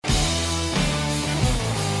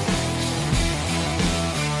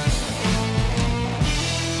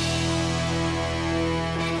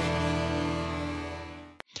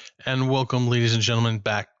And welcome, ladies and gentlemen,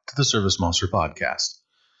 back to the Service Monster Podcast.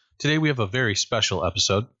 Today we have a very special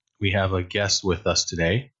episode. We have a guest with us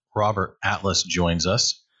today. Robert Atlas joins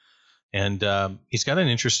us, and he's got an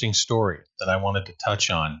interesting story that I wanted to touch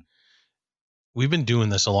on. We've been doing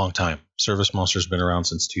this a long time. Service Monster's been around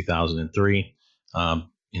since 2003.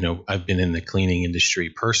 I've been in the cleaning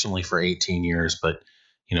industry personally for 18 years, but,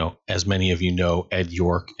 as many of you know, Ed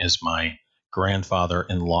York is my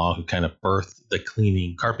grandfather-in-law who kind of birthed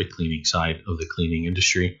the carpet cleaning side of the cleaning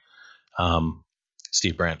industry.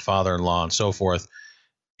 Steve Brandt, father-in-law, and so forth.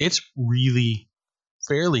 It's really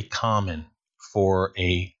fairly common for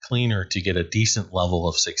a cleaner to get a decent level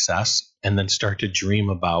of success and then start to dream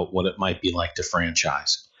about what it might be like to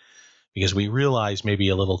franchise. Because we realize maybe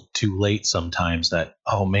a little too late sometimes that,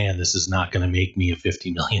 oh man, this is not going to make me a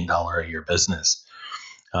 $50 million a year business.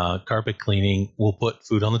 Carpet cleaning will put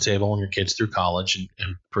food on the table and your kids through college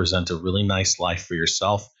and present a really nice life for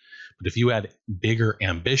yourself. But if you had bigger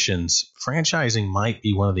ambitions, franchising might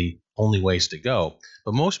be one of the only ways to go.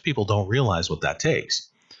 But most people don't realize what that takes.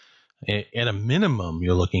 At a minimum,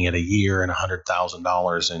 you're looking at a year and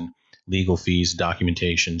 $100,000 in legal fees,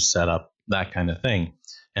 documentation, setup, that kind of thing.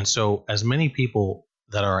 And so as many people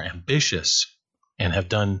that are ambitious and have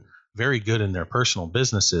done very good in their personal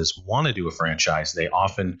businesses want to do a franchise, they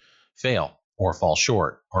often fail or fall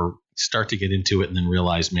short or start to get into it and then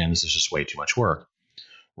realize, man, this is just way too much work.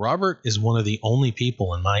 Robert is one of the only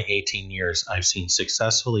people in my 18 years I've seen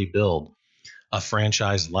successfully build a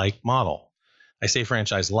franchise-like model. I say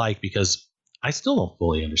franchise-like because I still don't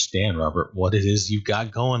fully understand, Robert, what it is you've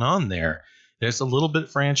got going on there. There's a little bit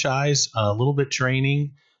franchise, a little bit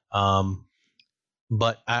training,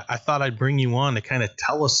 but I thought I'd bring you on to kind of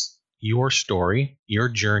tell us your story, your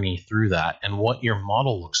journey through that, and what your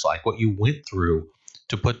model looks like, what you went through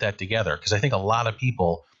to put that together. Because I think a lot of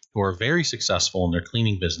people who are very successful in their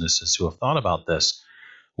cleaning businesses who have thought about this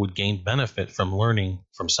would gain benefit from learning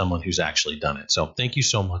from someone who's actually done it. So thank you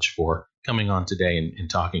so much for coming on today and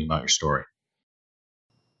talking about your story.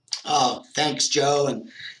 Oh, thanks, Joe. And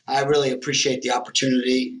I really appreciate the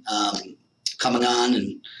opportunity coming on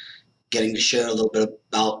and getting to share a little bit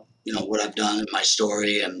about what I've done in my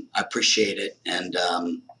story, and I appreciate it. And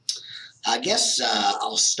I guess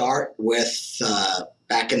I'll start with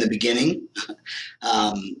back in the beginning.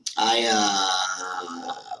 I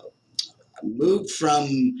moved from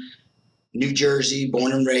New Jersey,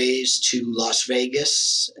 born and raised, to Las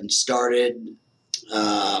Vegas, and started.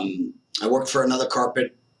 I worked for another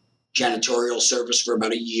carpet janitorial service for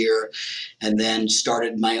about a year, and then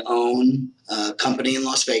started my own company in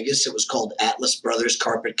Las Vegas. It was called Atlas Brothers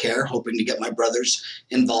Carpet Care, hoping to get my brothers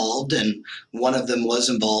involved, and one of them was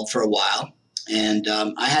involved for a while. And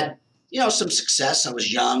I had, some success. I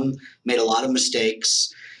was young, made a lot of mistakes,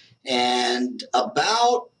 and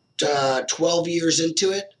about 12 years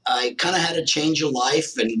into it, I kind of had a change of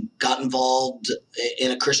life and got involved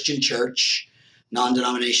in a Christian church,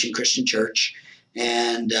 non-denomination Christian church.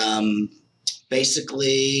 And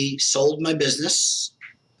basically sold my business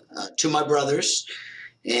to my brothers,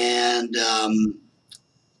 and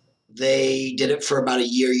they did it for about a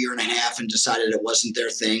year and a half, and decided it wasn't their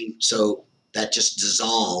thing. So that just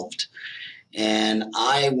dissolved, and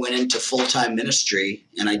I went into full-time ministry,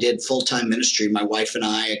 and I did full-time ministry. My wife and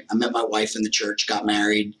I met my wife in the church, got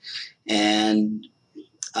married, and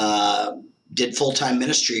did full-time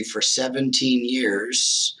ministry for 17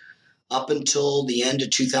 years. Up until the end of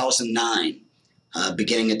 2009,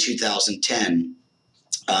 beginning of 2010.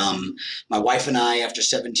 My wife and I, after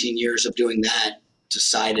 17 years of doing that,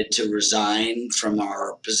 decided to resign from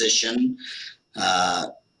our position.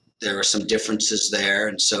 There were some differences there,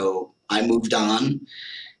 and so I moved on.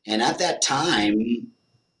 And at that time,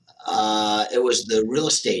 it was the real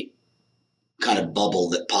estate kind of bubble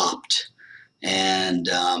that popped. And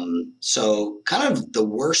so kind of the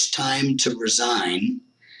worst time to resign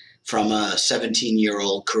from a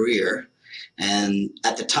 17-year-old career. And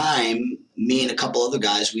at the time, me and a couple other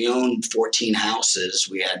guys, we owned 14 houses.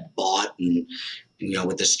 We had bought and,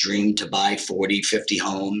 with this dream to buy 40, 50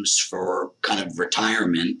 homes for kind of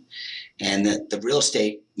retirement. And the real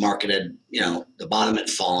estate market had, the bottom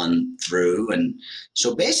had fallen through. And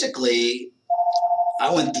so basically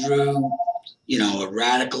I went through, a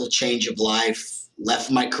radical change of life,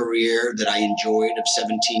 left my career that I enjoyed of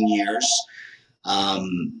 17 years,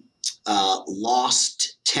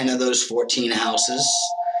 lost 10 of those 14 houses,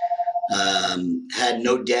 had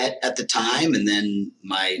no debt at the time. And then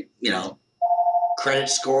my, credit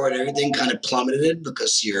score and everything kind of plummeted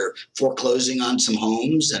because you're foreclosing on some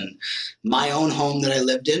homes. And my own home that I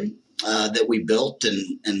lived in, that we built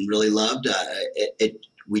and really loved,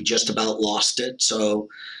 we just about lost it. So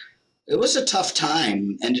it was a tough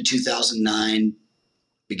time, end of 2009,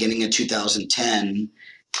 beginning of 2010.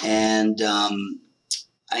 And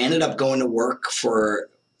I ended up going to work for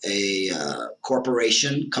a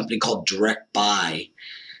company called Direct Buy.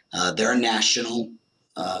 They're a national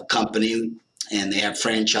company, and they have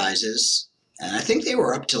franchises. And I think they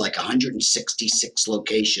were up to like 166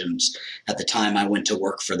 locations at the time I went to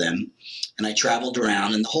work for them. And I traveled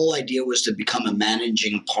around, and the whole idea was to become a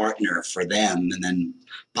managing partner for them and then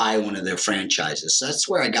buy one of their franchises. So that's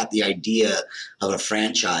where I got the idea of a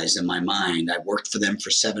franchise in my mind. I worked for them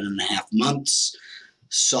for 7.5 months,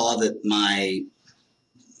 saw that my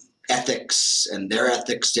ethics and their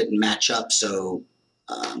ethics didn't match up. So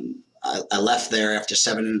I left there after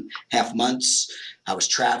 7.5 months. I was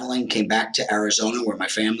traveling, came back to Arizona where my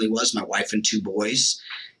family was, my wife and 2 boys,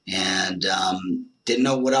 and didn't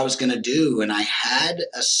know what I was going to do. And I had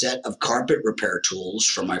a set of carpet repair tools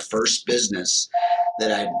from my first business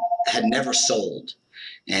that I had never sold.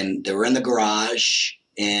 And they were in the garage,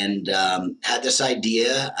 and had this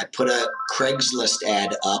idea. I put a Craigslist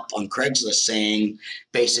ad up on Craigslist saying,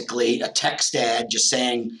 basically a text ad just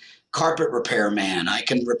saying, carpet repair man, I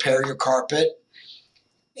can repair your carpet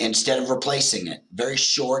instead of replacing it. Very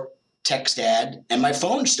short text ad. And my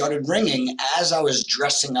phone started ringing as I was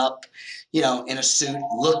dressing up, in a suit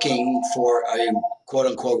looking for a quote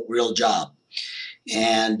unquote real job.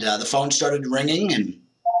 And the phone started ringing,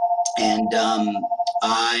 and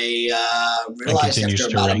I realized after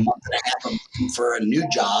about a month and a half of looking for a new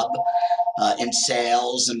job in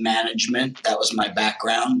sales and management, that was my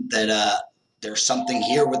background, that there's something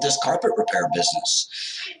here with this carpet repair business.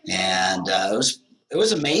 And it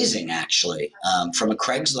was amazing, actually. From a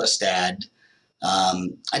Craigslist ad,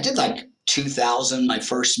 I did like 2,000 my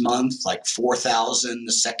first month, like 4,000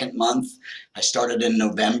 the second month. I started in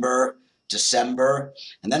November, December,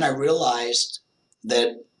 and then I realized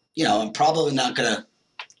that, I'm probably not going to,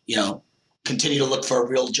 continue to look for a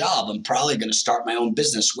real job. I'm probably going to start my own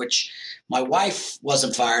business, which my wife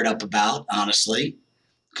wasn't fired up about, honestly,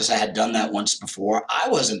 because I had done that once before. I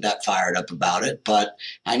wasn't that fired up about it, but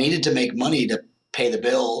I needed to make money to pay the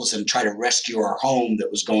bills and try to rescue our home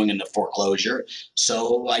that was going into foreclosure.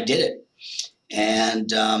 So I did it.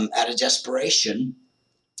 And out of desperation,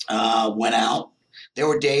 went out. There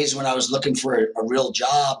were days when I was looking for a real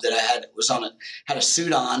job that I had a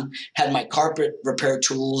suit on, had my carpet repair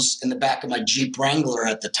tools in the back of my Jeep Wrangler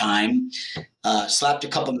at the time, slapped a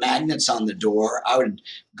couple magnets on the door. I would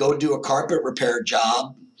go do a carpet repair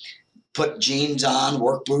job, put jeans on,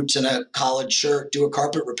 work boots and a collared shirt, do a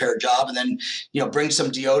carpet repair job, and then, bring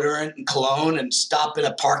some deodorant and cologne and stop in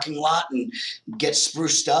a parking lot and get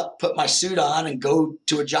spruced up, put my suit on and go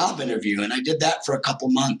to a job interview. And I did that for a couple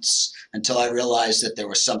months until I realized that there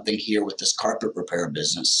was something here with this carpet repair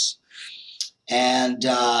business. And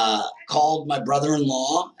called my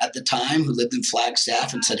brother-in-law at the time, who lived in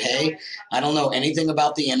Flagstaff, and said, hey, I don't know anything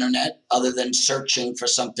about the internet other than searching for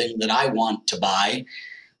something that I want to buy.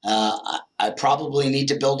 I probably need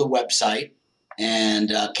to build a website,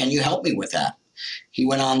 and can you help me with that? He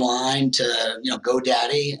went online to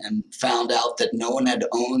GoDaddy and found out that no one had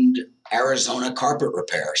owned Arizona carpet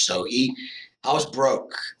repair. So I was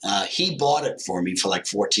broke. He bought it for me for like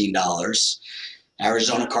 $14,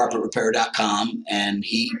 ArizonaCarpetRepair.com, and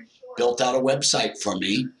he built out a website for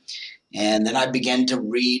me. And then I began to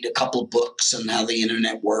read a couple books on how the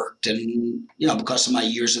internet worked. And, because of my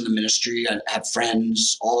years in the ministry, I have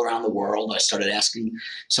friends all around the world. I started asking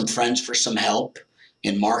some friends for some help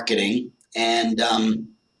in marketing. And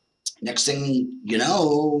next thing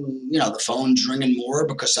the phone's ringing more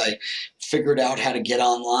because I figured out how to get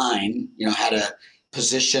online, how to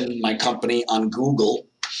position my company on Google.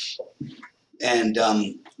 And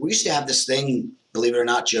we used to have this thing, believe it or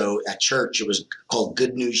not, Joe, at church. It was called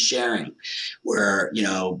Good News Sharing, where,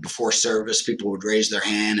 before service, people would raise their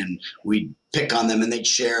hand and we'd pick on them and they'd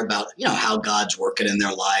share about, how God's working in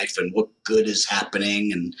their life and what good is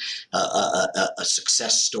happening and a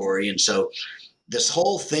success story. And so this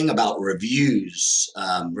whole thing about reviews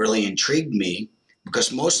really intrigued me,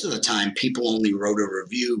 because most of the time people only wrote a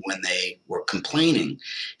review when they were complaining.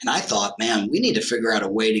 And I thought, man, we need to figure out a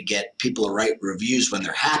way to get people to write reviews when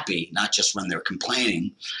they're happy, not just when they're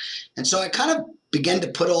complaining. And so I kind of began to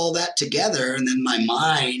put all that together. And then my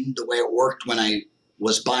mind, the way it worked when I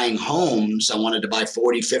was buying homes, I wanted to buy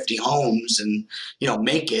 40, 50 homes and,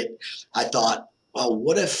 make it. I thought, well,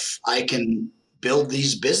 what if I can build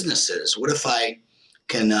these businesses? What if I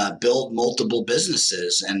can build multiple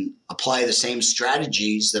businesses and apply the same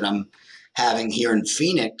strategies that I'm having here in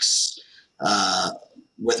Phoenix,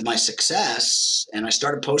 with my success, and I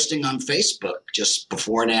started posting on Facebook just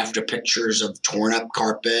before and after pictures of torn up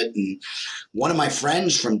carpet. And one of my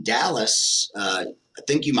friends from Dallas, I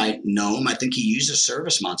think you might know him. I think he uses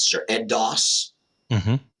Service Monster, Ed Doss,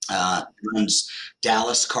 runs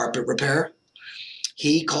Dallas Carpet Repair.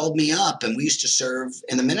 He called me up, and we used to serve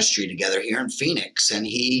in the ministry together here in Phoenix. And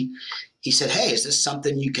he said, "Hey, is this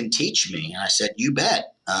something you can teach me?" And I said, "You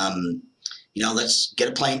bet. Let's get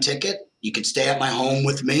a plane ticket. You can stay at my home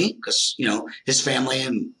with me," because, his family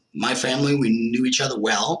and my family, we knew each other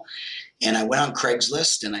well. And I went on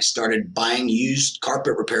Craigslist and I started buying used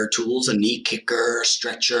carpet repair tools, a knee kicker, a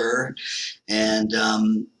stretcher. And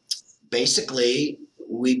basically,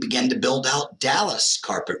 we began to build out Dallas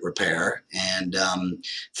Carpet Repair. And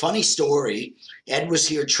funny story, Ed was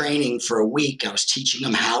here training for a week. I was teaching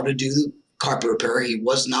him how to do carpet repair. He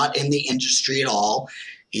was not in the industry at all.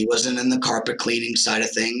 He wasn't in the carpet cleaning side of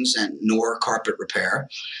things, and nor carpet repair,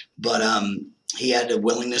 but he had a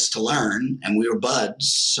willingness to learn, and we were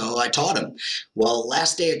buds, so I taught him. Well,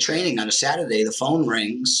 last day of training on a Saturday, the phone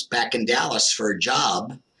rings back in Dallas for a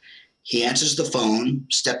job. He answers the phone,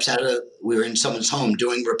 we were in someone's home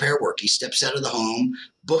doing repair work. He steps out of the home,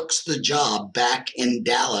 books the job back in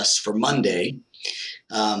Dallas for Monday.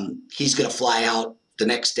 He's going to fly out the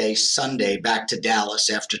next day, Sunday, back to Dallas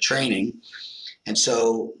after training. And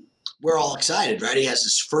so we're all excited, right? He has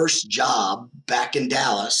his first job back in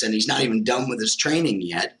Dallas, and he's not even done with his training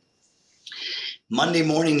yet. Monday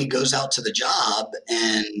morning, he goes out to the job,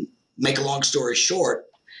 and make a long story short,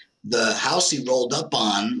 the house he rolled up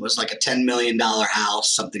on was like a $10 million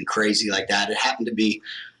house, something crazy like that. It happened to be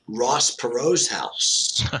Ross Perot's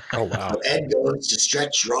house. Oh, wow. So Ed goes to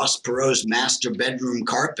stretch Ross Perot's master bedroom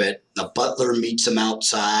carpet. A butler meets him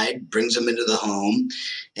outside, brings him into the home.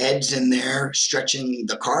 Ed's in there stretching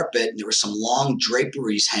the carpet, and there were some long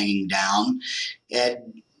draperies hanging down.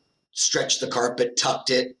 Ed stretched the carpet, tucked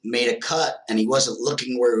it, made a cut, and he wasn't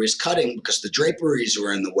looking where he was cutting because the draperies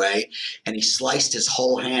were in the way, and he sliced his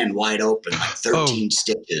whole hand wide open, like 13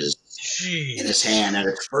 stitches in his hand at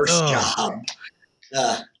his first job.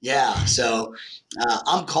 So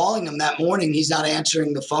I'm calling him that morning. He's not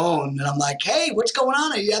answering the phone. And I'm like, "Hey, what's going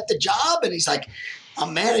on? Are you at the job?" And he's like,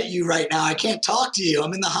 "I'm mad at you right now. I can't talk to you.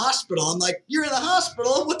 I'm in the hospital." I'm like, "You're in the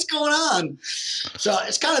hospital? What's going on?" So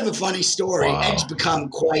it's kind of a funny story. Wow. Ed's become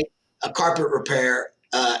quite a carpet repair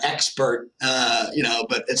expert,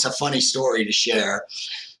 but it's a funny story to share.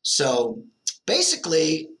 So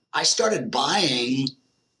basically, I started buying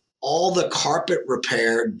all the carpet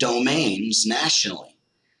repair domains nationally.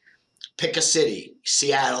 Pick a city,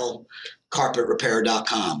 Seattle,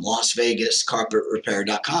 carpetrepair.com, Las Vegas,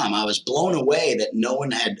 carpetrepair.com. I was blown away that no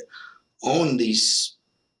one had owned these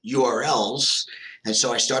URLs. And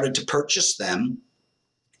so I started to purchase them,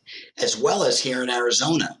 as well as here in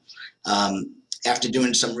Arizona. After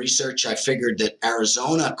doing some research, I figured that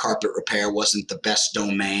Arizona Carpet Repair wasn't the best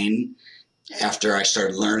domain after I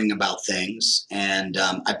started learning about things. And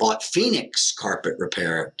I bought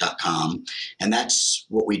phoenixcarpetrepair.com, and that's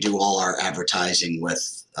what we do all our advertising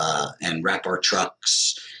with and wrap our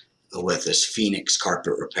trucks with, this Phoenix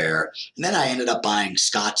Carpet Repair. And then I ended up buying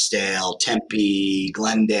Scottsdale, Tempe,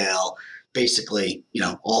 Glendale, basically,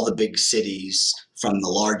 all the big cities from the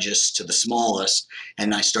largest to the smallest.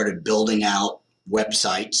 And I started building out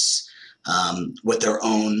websites with their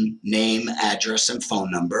own name, address, and phone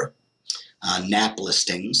number. NAP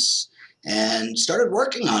listings, and started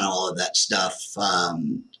working on all of that stuff.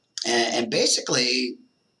 And basically,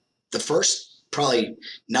 the first probably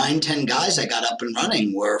 9-10 guys I got up and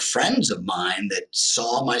running were friends of mine that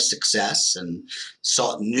saw my success and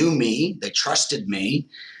knew me. They trusted me.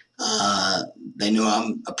 They knew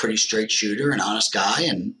I'm a pretty straight shooter, an honest guy,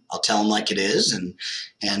 and I'll tell them like it is. And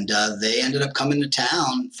they ended up coming to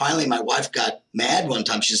town. Finally, my wife got mad one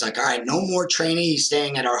time. She's like, "All right, no more trainees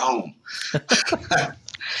staying at our home."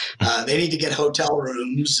 They need to get hotel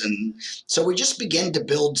rooms. And so we just began to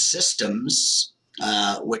build systems,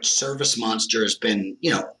 which Service Monster has been,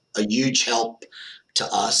 a huge help to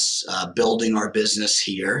us building our business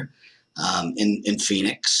here in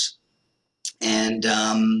Phoenix. And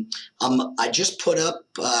I just put up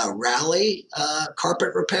Raleigh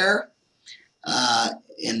Carpet Repair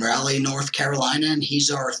in Raleigh, North Carolina, and he's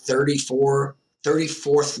our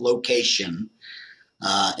 34th location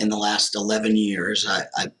in the last 11 years. I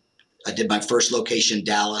did my first location,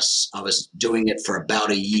 Dallas. I was doing it for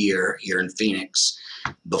about a year here in Phoenix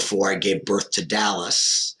before I gave birth to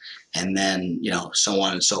Dallas, and then, so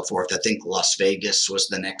on and so forth. I think Las Vegas was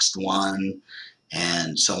the next one,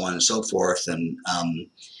 and so on and so forth. And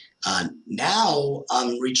Now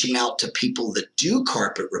I'm reaching out to people that do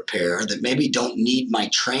carpet repair that maybe don't need my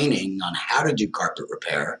training on how to do carpet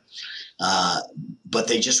repair, but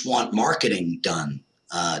they just want marketing done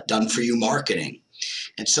for you marketing.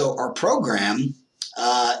 And so our program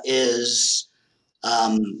is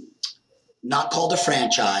not called a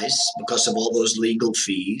franchise because of all those legal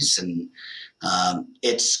fees, and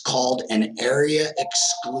it's called an area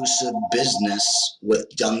exclusive business with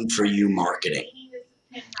done for you marketing.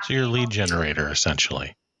 So you're a lead generator,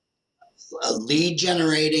 essentially. Lead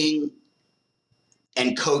generating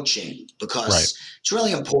and coaching, because it's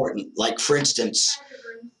really important. Like, for instance,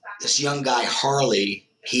 this young guy, Harley,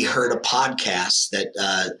 he heard a podcast that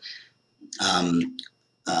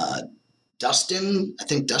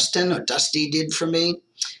Dusty did for me.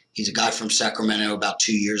 He's a guy from Sacramento. About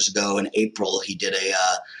 2 years ago in April, he did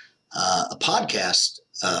a podcast,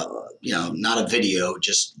 not a video,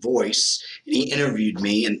 just voice. And he interviewed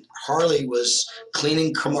me, and Harley was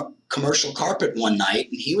cleaning commercial carpet one night,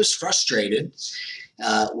 and he was frustrated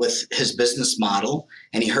with his business model.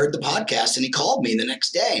 And he heard the podcast, and he called me the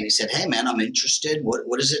next day, and he said, "Hey man, I'm interested.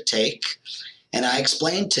 What does it take?" And I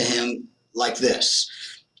explained to him like this.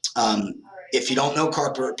 If you don't know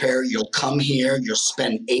carpet repair, you'll come here. You'll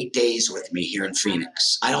spend 8 days with me here in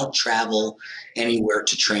Phoenix. I don't travel anywhere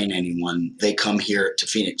to train anyone. They come here to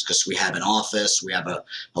Phoenix because we have an office. We have a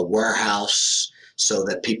warehouse so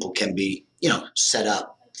that people can be, set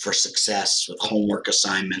up for success with homework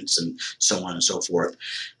assignments and so on and so forth.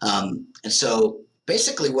 And so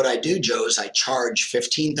basically what I do, Joe, is I charge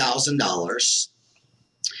 $15,000.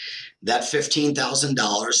 That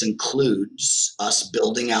 $15,000 includes us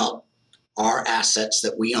building out our assets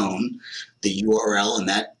that we own, the URL in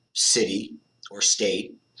that city or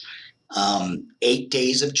state, 8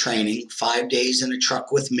 days of training, 5 days in a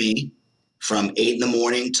truck with me from 8 in the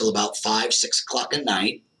morning till about 5, 6 o'clock at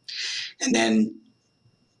night. And then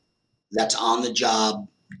that's on the job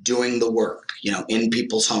doing the work, in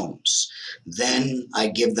people's homes. Then I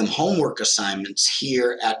give them homework assignments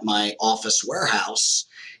here at my office warehouse,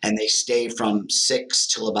 and they stay from 6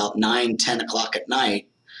 till about 9, 10 o'clock at night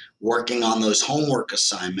working on those homework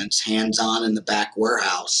assignments, hands-on in the back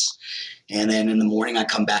warehouse. And then in the morning, I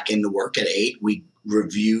come back into work at 8. We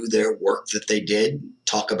review their work that they did,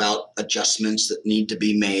 talk about adjustments that need to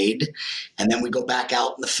be made. And then we go back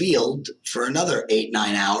out in the field for another 8,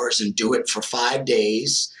 9 hours and do it for 5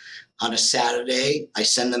 days. On a Saturday, I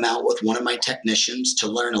send them out with one of my technicians to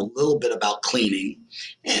learn a little bit about cleaning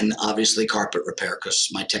and obviously carpet repair, because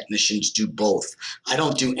my technicians do both. I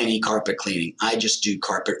don't do any carpet cleaning. I just do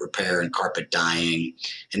carpet repair and carpet dyeing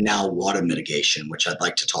and now water mitigation, which I'd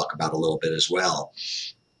like to talk about a little bit as well.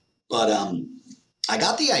 But I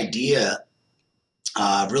got the idea,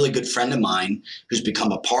 a really good friend of mine who's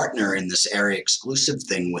become a partner in this area exclusive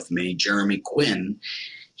thing with me, Jeremy Quinn.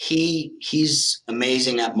 He's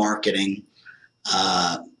amazing at marketing.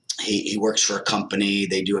 He works for a company.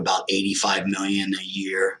 They do about $85 million a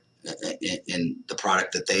year in the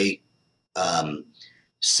product that they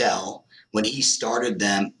sell. When he started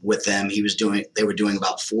with them, they were doing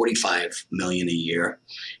about $45 million a year,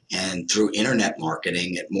 and through internet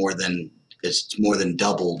marketing, it's more than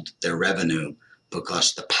doubled their revenue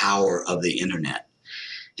because the power of the internet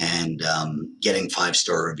and getting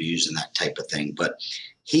 5-star reviews and that type of thing. But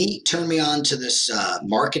he turned me on to this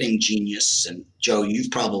marketing genius, and Joe,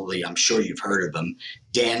 I'm sure you've heard of him,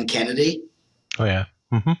 Dan Kennedy. Oh yeah,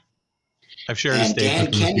 mm-hmm. I've shared his stage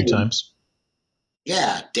with him a few times.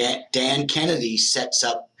 Yeah, Dan Kennedy sets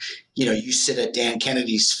up. You sit at Dan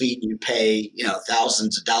Kennedy's feet, and you pay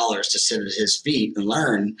thousands of dollars to sit at his feet and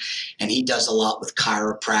learn. And he does a lot with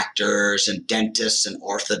chiropractors and dentists and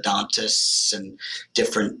orthodontists and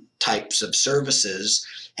different types of services.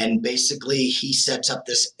 And basically, he sets up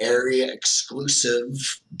this area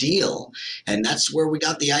exclusive deal. And that's where we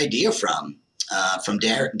got the idea from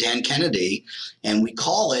Dan Kennedy. And we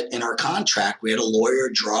call it, in our contract, we had a lawyer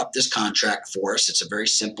draw up this contract for us. It's a very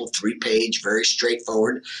simple 3-page, very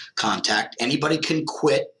straightforward contract. Anybody can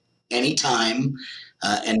quit anytime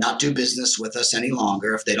and not do business with us any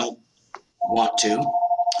longer if they don't want to.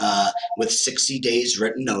 With 60 days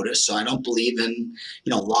written notice. So I don't believe in,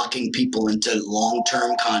 locking people into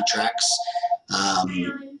long-term contracts.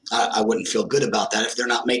 I wouldn't feel good about that if they're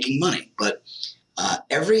not making money. But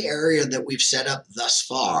every area that we've set up thus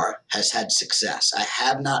far has had success. I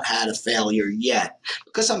have not had a failure yet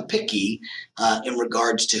because I'm picky in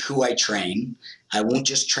regards to who I train. I won't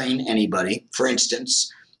just train anybody. For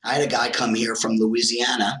instance, I had a guy come here from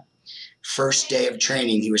Louisiana. First day of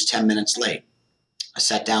training, he was 10 minutes late. I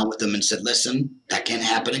sat down with him and said, "Listen, that can't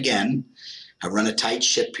happen again. I run a tight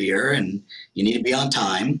ship here, and you need to be on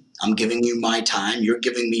time. I'm giving you my time. You're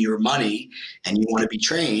giving me your money, and you want to be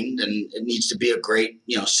trained. And it needs to be a great,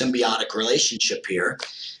 symbiotic relationship here.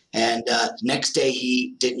 And next day,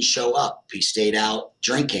 he didn't show up. He stayed out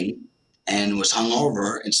drinking and was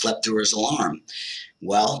hungover and slept through his alarm.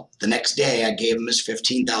 Well, the next day, I gave him his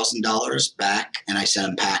 $15,000 back, and I sent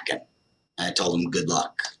him packing. And I told him, good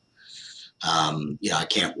luck. I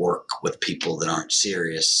can't work with people that aren't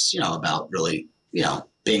serious, about really,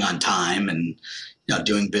 being on time and,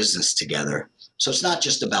 doing business together. So it's not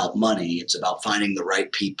just about money. It's about finding the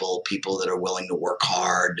right people that are willing to work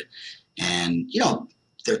hard, and,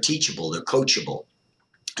 they're teachable, they're coachable.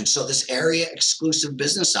 And so this area exclusive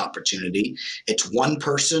business opportunity, it's one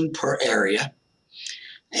person per area.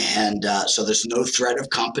 And so there's no threat of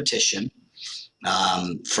competition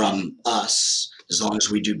from us as long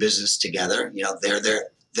as we do business together.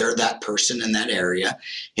 They're that person in that area.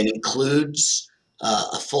 It includes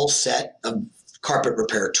a full set of carpet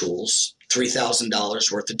repair tools,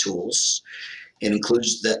 $3,000 worth of tools. It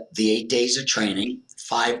includes the 8 days of training,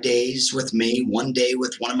 5 days with me, 1 day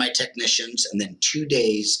with one of my technicians, and then 2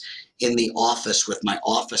 days in the office with my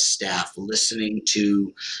office staff listening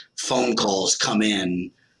to phone calls come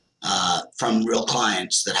in from real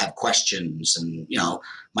clients that have questions. And,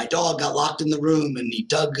 my dog got locked in the room and he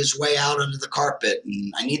dug his way out under the carpet,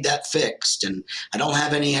 and I need that fixed, and I don't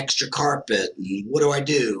have any extra carpet, and what do I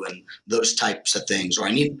do? And those types of things. Or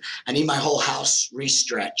I need my whole house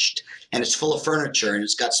restretched, and it's full of furniture and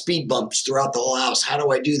it's got speed bumps throughout the whole house. How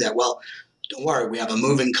do I do that? Well, don't worry, we have a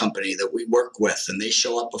moving company that we work with, and they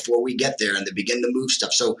show up before we get there and they begin to move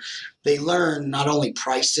stuff. So they learn not only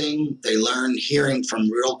pricing, they learn hearing from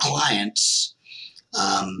real clients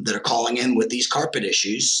that are calling in with these carpet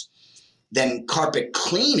issues. Then carpet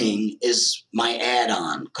cleaning is my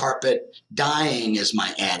add-on. Carpet dyeing is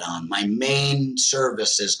my add-on. My main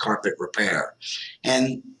service is carpet repair.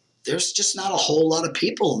 And there's just not a whole lot of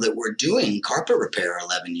people that were doing carpet repair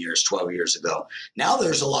 11 years, 12 years ago. Now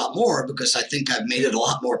there's a lot more because I think I've made it a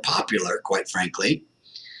lot more popular, quite frankly.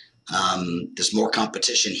 There's more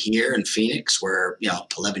competition here in Phoenix where,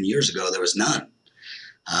 11 years ago there was none.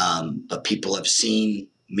 But people have seen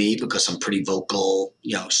me because I'm pretty vocal,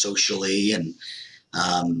 socially, and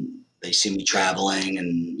they see me traveling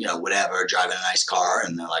and, whatever, driving a nice car,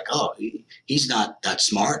 and they're like, oh, he's not that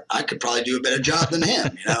smart. I could probably do a better job than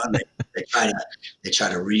him, and they try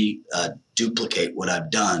to duplicate what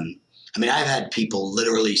I've done. I mean, I've had people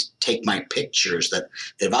literally take my pictures that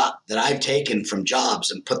I've taken from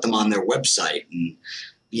jobs and put them on their website and,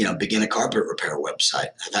 begin a carpet repair website.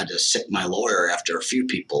 I've had to sick my lawyer after a few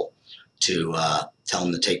people to tell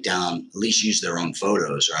them to take down, at least use their own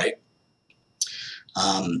photos, right?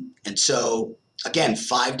 And so, again,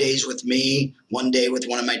 5 days with me, 1 day with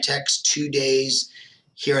one of my techs, 2 days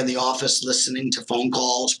here in the office listening to phone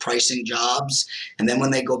calls, pricing jobs. And then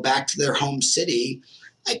when they go back to their home city,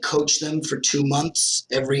 I coach them for 2 months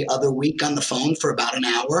every other week on the phone for about an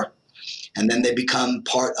hour. And then they become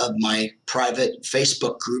part of my private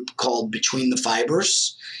Facebook group called Between the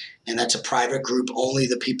Fibers. And that's a private group. Only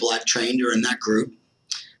the people I've trained are in that group.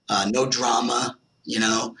 No drama.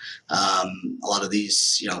 A lot of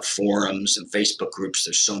these, forums and Facebook groups,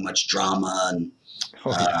 there's so much drama and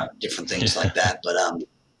different things like that. But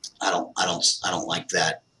I don't like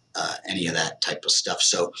that, any of that type of stuff.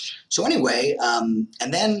 So anyway,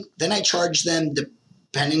 and then I charge them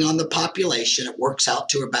depending on the population. It works out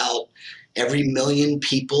to about every 1 million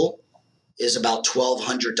people is about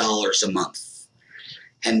 $1,200 a month.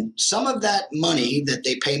 And some of that money that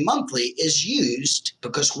they pay monthly is used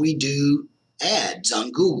because we do ads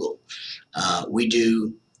on Google. We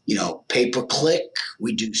do, pay-per-click.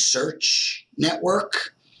 We do search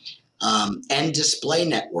network and display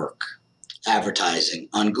network advertising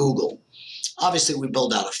on Google. Obviously, we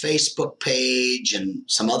build out a Facebook page and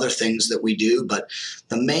some other things that we do, but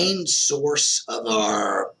the main source of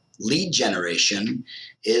our lead generation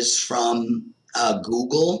is from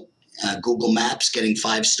Google. Google Maps getting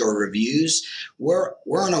 5-star reviews. We're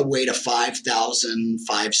on our way to 5,000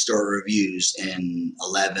 5-star reviews in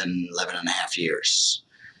 11 and a half years.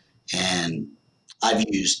 And I've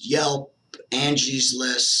used Yelp, Angie's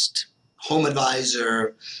List, Home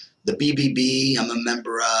Advisor, the BBB I'm a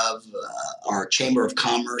member of, our Chamber of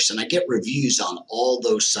Commerce, and I get reviews on all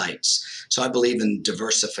those sites. So I believe in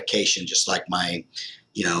diversification, just like my,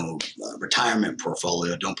 retirement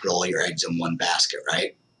portfolio. Don't put all your eggs in one basket,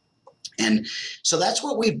 right? And so that's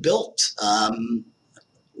what we've built. I'm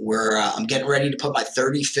getting ready to put my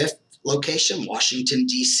 35th location, Washington,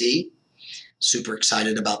 D.C. Super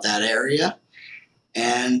excited about that area.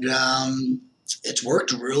 And it's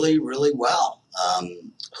worked really, really well.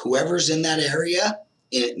 Whoever's in that area,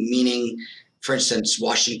 meaning, for instance,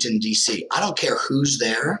 Washington, D.C., I don't care who's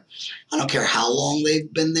there. I don't care how long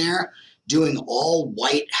they've been there. Doing all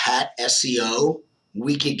white hat SEO,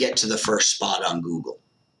 we could get to the first spot on Google.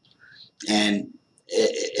 And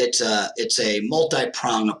it's a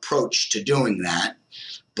multi-pronged approach to doing that,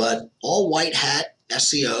 but all white hat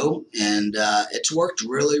SEO, and it's worked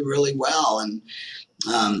really, really well. And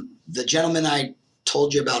the gentleman I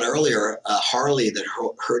told you about earlier, Harley,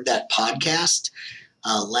 that heard that podcast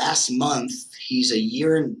last month, he's a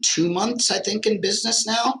year and 2 months, I think, in business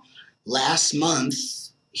now. Last month,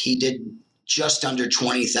 he did just under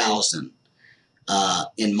 20,000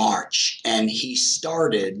 in March, and he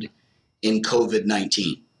started in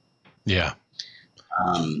COVID-19. Yeah.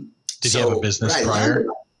 Did he have a business prior?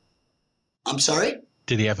 I'm sorry?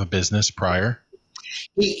 Did he have a business prior?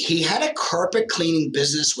 He had a carpet cleaning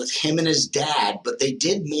business with him and his dad, but they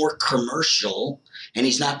did more commercial, and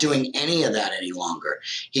he's not doing any of that any longer.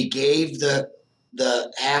 He gave the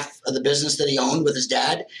half of the business that he owned with his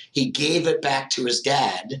dad, he gave it back to his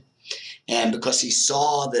dad. And because he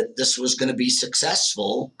saw that this was going to be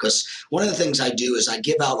successful, because one of the things I do is I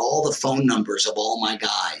give out all the phone numbers of all my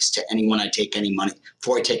guys to anyone I take any money,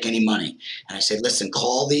 before I take any money. And I say, listen,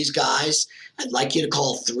 call these guys. I'd like you to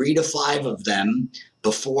call 3 to 5 of them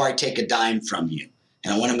before I take a dime from you.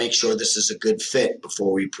 And I want to make sure this is a good fit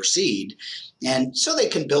before we proceed. And so they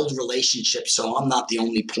can build relationships, so I'm not the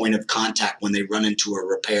only point of contact when they run into a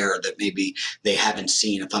repair that maybe they haven't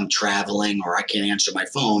seen. If I'm traveling or I can't answer my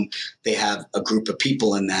phone, they have a group of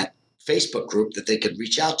people in that Facebook group that they could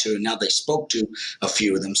reach out to. And now they spoke to a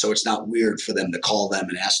few of them, so it's not weird for them to call them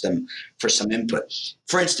and ask them for some input.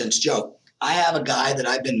 For instance, Joe, I have a guy that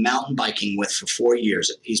I've been mountain biking with for 4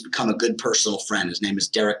 years. He's become a good personal friend. His name is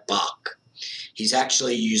Derek Bach. He's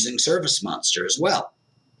actually using Service Monster as well.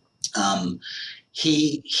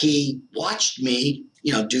 He watched me,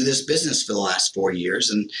 do this business for the last 4 years.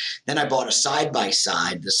 And then I bought a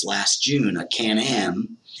side-by-side this last June, a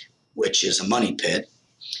Can-Am, which is a money pit.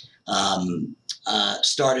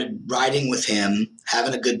 Started riding with him,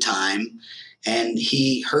 having a good time. And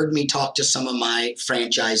he heard me talk to some of my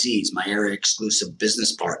franchisees, my area exclusive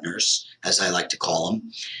business partners, as I like to call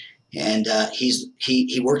them. And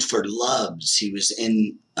he worked for Love's. He was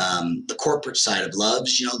in the corporate side of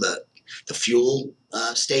Love's, the fuel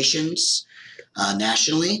stations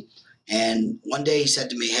nationally. And one day he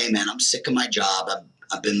said to me, hey, man, I'm sick of my job.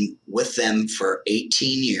 I've been with them for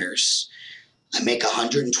 18 years. I make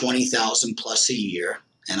 $120,000 plus a year,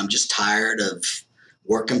 and I'm just tired of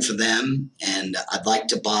working for them. And I'd like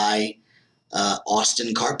to buy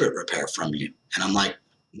Austin Carpet Repair from you. And I'm like,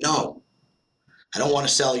 no. I don't want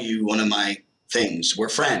to sell you one of my things. We're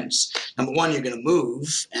friends. Number one, you're going to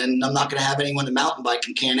move, and I'm not going to have anyone to mountain bike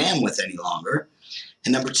and Can-Am with any longer.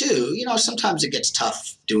 And number two, sometimes it gets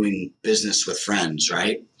tough doing business with friends,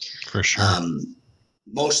 right? For sure.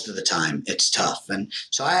 Most of the time, it's tough. And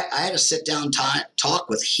so I had to sit down talk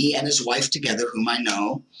with he and his wife together, whom I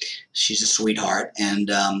know. She's a sweetheart.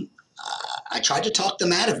 And I tried to talk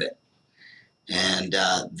them out of it. And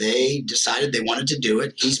they decided they wanted to do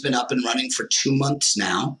it. He's been up and running for 2 months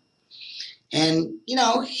now. And,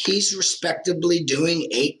 he's respectably doing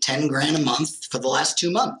 $8-10 grand a month for the last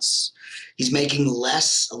 2 months. He's making a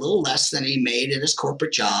little less than he made at his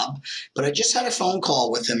corporate job. But I just had a phone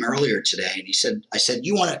call with him earlier today. And I said,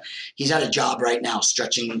 he's at a job right now,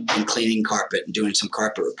 stretching and cleaning carpet and doing some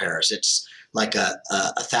carpet repairs. It's like a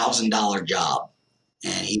 $1,000 job.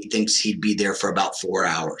 And he thinks he'd be there for about 4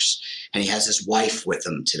 hours. And he has his wife with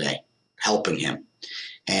him today, helping him.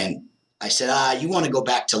 And I said, you want to go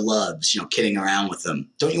back to Love's, kidding around with them.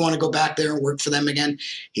 Don't you want to go back there and work for them again?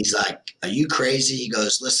 He's like, are you crazy? He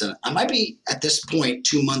goes, listen, I might be at this point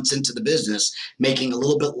 2 months into the business making a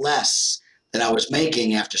little bit less than I was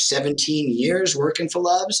making after 17 years working for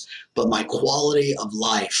Love's, but my quality of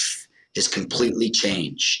life is completely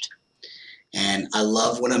changed. And I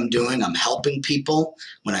love what I'm doing. I'm helping people.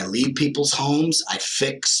 When I leave people's homes, I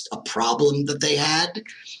fixed a problem that they had,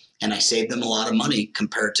 and I saved them a lot of money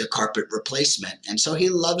compared to carpet replacement. And so he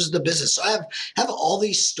loves the business. So I have all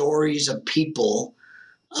these stories of people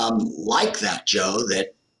like that, Joe,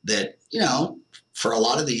 that for a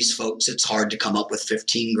lot of these folks, it's hard to come up with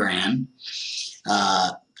 15 grand.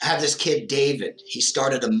 I have this kid, David. He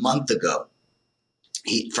started a month ago.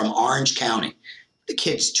 From Orange County. The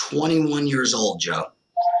kid's 21 years old, Joe.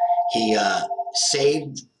 He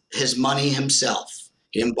saved his money himself.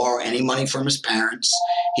 He didn't borrow any money from his parents.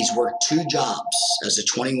 He's worked 2 jobs as a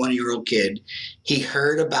 21-year-old kid. He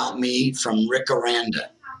heard about me from Rick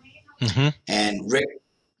Aranda. Mm-hmm. And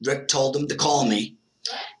Rick told him to call me,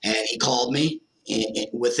 and he called me.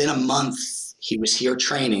 Within a month, he was here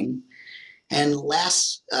training, and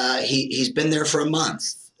he's been there for a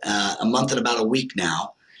month and about a week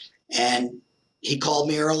now. And he called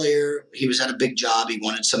me earlier. He was at a big job. He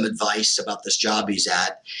wanted some advice about this job he's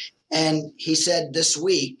at. And he said this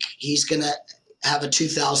week he's going to have a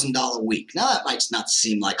 $2,000 week. Now, that might not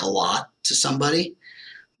seem like a lot to somebody,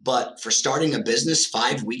 but for starting a business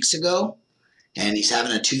 5 weeks ago, and he's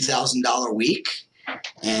having a $2,000 week,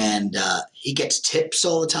 and he gets tips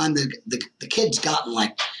all the time. The kid's gotten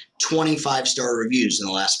like 25-star reviews in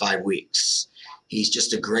the last 5 weeks. He's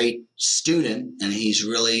just a great student, and he's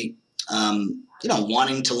really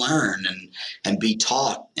wanting to learn and be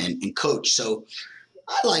taught and coach. So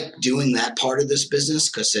I like doing that part of this business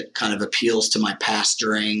because it kind of appeals to my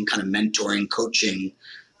pastoring, kind of mentoring, coaching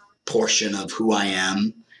portion of who I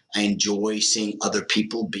am. I enjoy seeing other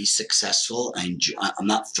people be successful. I'm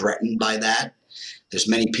not threatened by that. There's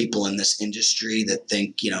many people in this industry that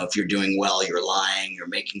think, if you're doing well, you're lying, you're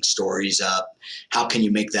making stories up. How can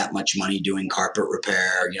you make that much money doing carpet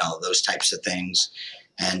repair? Those types of things.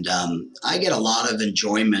 And I get a lot of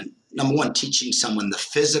enjoyment, number one, teaching someone the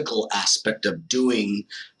physical aspect of doing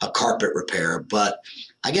a carpet repair, but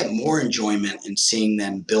I get more enjoyment in seeing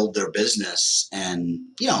them build their business and,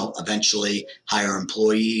 eventually hire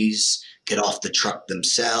employees, get off the truck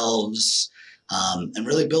themselves, and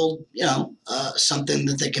really build, something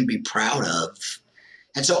that they can be proud of.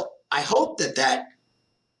 And so I hope that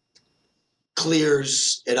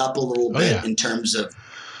clears it up a little bit in terms of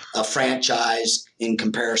a franchise in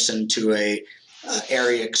comparison to a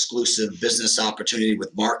area exclusive business opportunity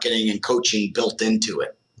with marketing and coaching built into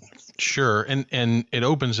it. Sure. And it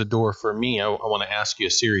opens a door for me. I want to ask you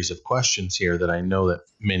a series of questions here that I know that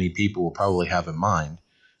many people will probably have in mind.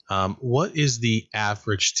 What is the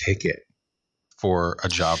average ticket for a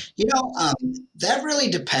job? That really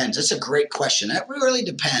depends. That's a great question. That really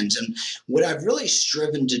depends. And what I've really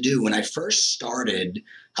striven to do when I first started,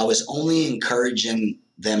 I was only encouraging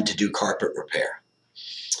them to do carpet repair.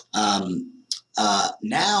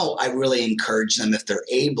 Now I really encourage them, if they're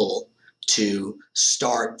able, to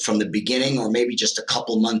start from the beginning or maybe just a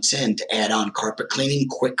couple months in to add on carpet cleaning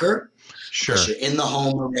quicker. Sure. Because you're in the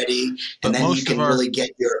home already, and then you can really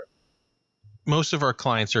get your... Most of our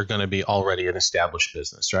clients are going to be already an established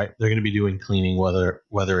business, right? They're going to be doing cleaning,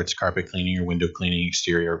 whether it's carpet cleaning or window cleaning,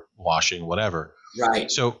 exterior washing, whatever. Right.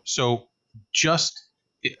 So just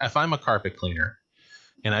if I'm a carpet cleaner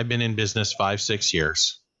and I've been in business 5-6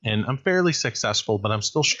 years and I'm fairly successful, but I'm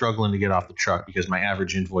still struggling to get off the truck because my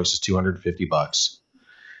average invoice is $250.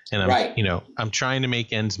 And I'm trying to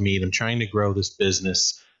make ends meet. I'm trying to grow this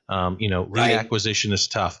business. Lead acquisition is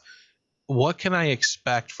tough. What can I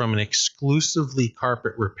expect from an exclusively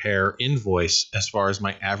carpet repair invoice as far as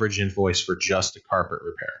my average invoice for just a carpet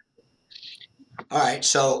repair? All right.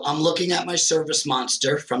 So I'm looking at my Service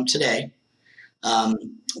Monster from today.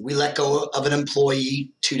 We let go of an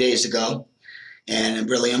employee 2 days ago, and I'm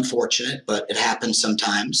really unfortunate, but it happens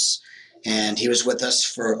sometimes. And he was with us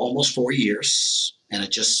for almost 4 years, and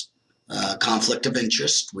it just conflict of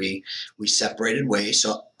interest. We separated ways.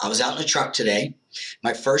 So I was out in a truck today.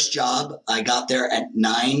 My first job, I got there at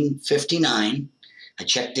 9:59. I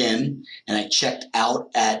checked in and I checked out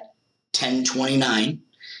at 10:29,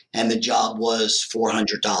 and the job was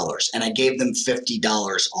 $400, and I gave them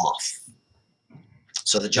 $50 off.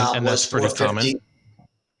 So the job and was that's pretty common.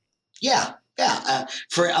 Yeah.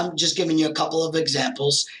 I'm just giving you a couple of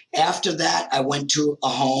examples. After that, I went to a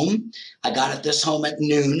home. I got at this home at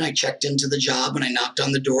noon. I checked into the job and I knocked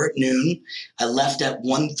on the door at noon. I left at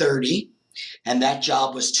 1:30, and that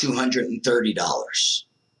job was $230.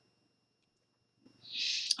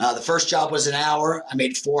 The first job was an hour. I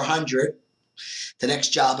made $400. The next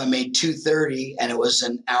job I made $230, and it was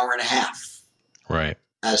an hour and a half. Right.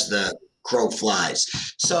 As the crow flies.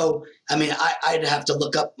 So, I'd have to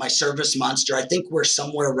look up my Service Monster. I think we're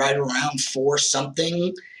somewhere right around 4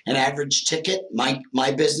 something an average ticket.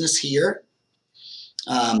 My business here,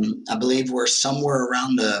 I believe we're somewhere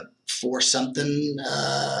around the 4 something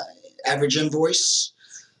average invoice,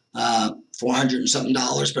 $400 and something,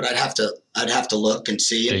 but I'd have to look and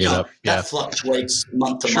see. That fluctuates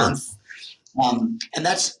month to month. And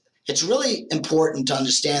it's really important to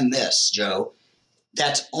understand this, Joe.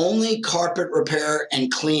 That's only carpet repair and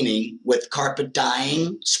cleaning with carpet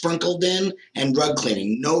dyeing sprinkled in and rug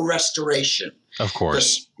cleaning, no restoration. Of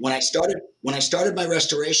course. When I started my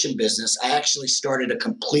restoration business, I actually started a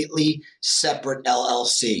completely separate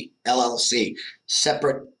LLC,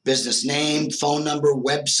 separate business name, phone number,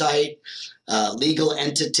 website, legal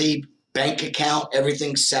entity, bank account,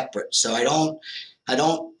 everything separate. So I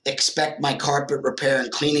don't expect my carpet repair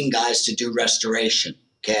and cleaning guys to do restoration.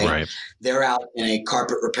 Okay. Right. They're out in a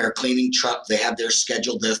carpet repair cleaning truck. They have their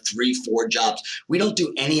scheduled, their 3-4 jobs. We don't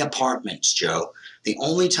do any apartments, Joe. The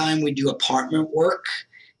only time we do apartment work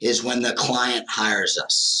is when the client hires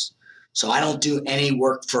us. So I don't do any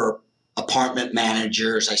work for apartment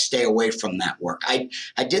managers. I stay away from that work. I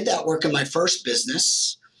did that work in my first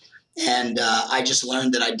business, and I just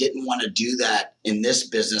learned that I didn't want to do that in this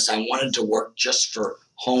business. I wanted to work just for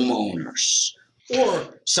homeowners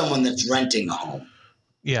or someone that's renting a home.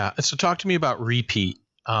 Yeah. So talk to me about repeat.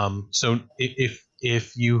 So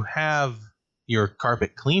if you have your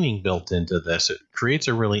carpet cleaning built into this, it creates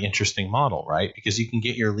a really interesting model, right? Because you can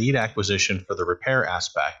get your lead acquisition for the repair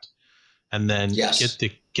aspect, and then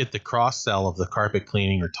get the cross sell of the carpet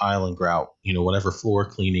cleaning or tile and grout, whatever floor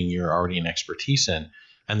cleaning you're already an expertise in,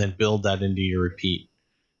 and then build that into your repeat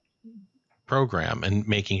program and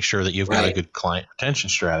making sure that you've got a good client retention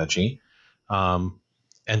strategy. And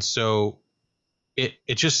so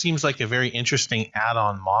it just seems like a very interesting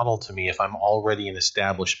add-on model to me if I'm already an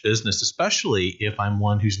established business, especially if I'm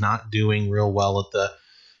one who's not doing real well at the,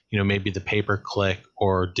 maybe the pay-per-click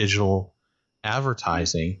or digital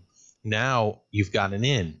advertising. Now you've got an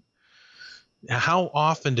in. Now, how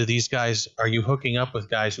often are you hooking up with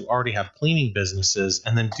guys who already have cleaning businesses,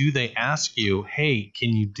 and then do they ask you, hey, can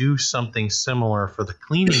you do something similar for the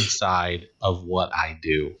cleaning side of what I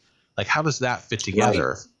do? Like, how does that fit together?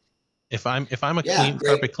 Right. If I'm a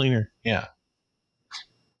carpet cleaner, yeah.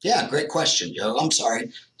 Yeah, great question, Joe. I'm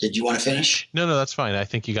sorry. Did you want to finish? No, that's fine. I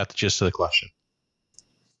think you got the gist of the question.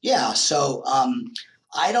 Yeah. So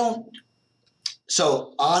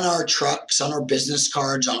So on our trucks, on our business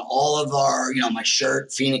cards, on all of our, my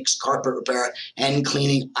shirt, Phoenix Carpet Repair and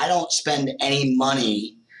Cleaning, I don't spend any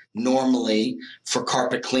money normally for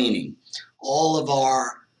carpet cleaning. All of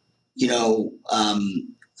our,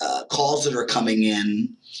 calls that are coming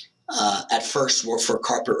in at first were for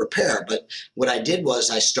carpet repair. But what I did was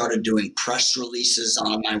I started doing press releases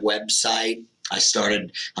on my website.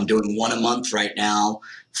 I'm doing one a month right now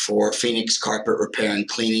for Phoenix Carpet Repair and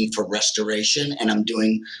Cleaning for restoration, and I'm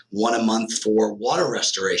doing one a month for water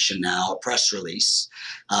restoration now, a press release.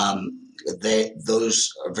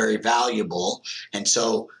 Those are very valuable. And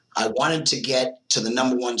so I wanted to get to the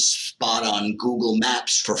number one spot on Google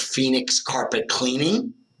Maps for Phoenix Carpet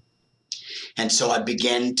Cleaning. And so I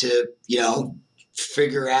began to,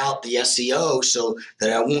 figure out the SEO so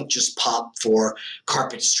that I won't just pop for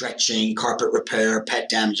carpet stretching, carpet repair, pet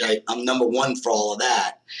damage. I'm number one for all of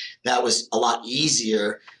that. That was a lot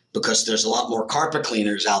easier because there's a lot more carpet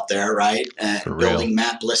cleaners out there, right? Building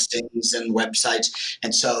map listings and websites.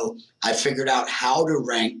 And so I figured out how to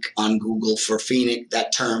rank on Google for Phoenix,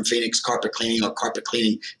 that term, Phoenix Carpet Cleaning or Carpet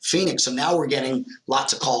Cleaning Phoenix. So now we're getting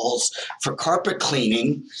lots of calls for carpet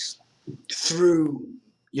cleaning through,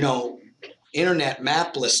 internet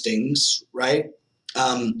map listings, right?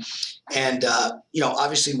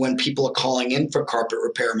 Obviously when people are calling in for carpet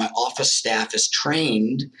repair, my office staff is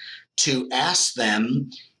trained to ask them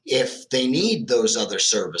if they need those other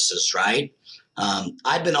services, right?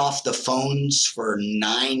 I've been off the phones for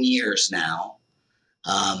 9 years now.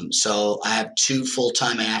 So I have 2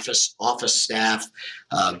 full-time office staff,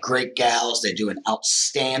 great gals. They do an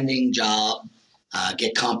outstanding job,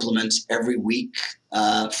 get compliments every week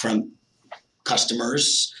from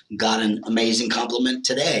customers. Got an amazing compliment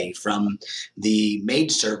today from the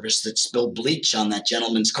maid service that spilled bleach on that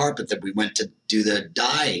gentleman's carpet that we went to do the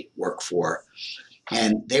dye work for.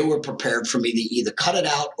 And they were prepared for me to either cut it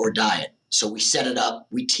out or dye it. So we set it up,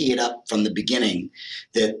 we tee it up from the beginning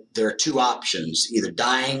that there are 2 options, either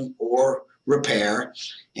dyeing or repair.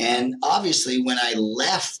 And obviously when I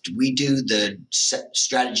left, we do the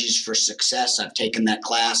strategies for success. I've taken that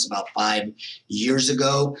class about 5 years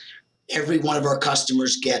ago. Every one of our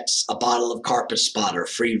customers gets a bottle of Carpet Spotter,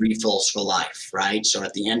 free refills for life, right? So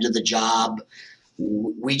at the end of the job,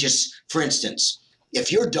 we just, for instance,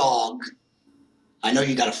 if your dog, I know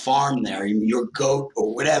you got a farm there, your goat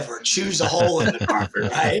or whatever, chews a hole in the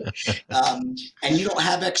carpet, right? And you don't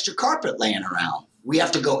have extra carpet laying around. We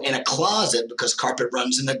have to go in a closet because carpet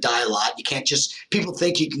runs in the dye lot. You can't people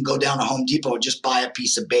think you can go down to Home Depot and just buy a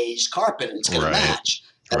piece of beige carpet and it's going to match.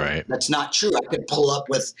 Right. That's not true. I could pull up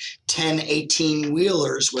with 10, 18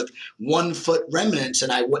 wheelers with 1 foot remnants and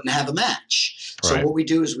I wouldn't have a match. So what we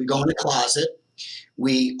do is we go in a closet.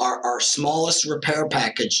 Our smallest repair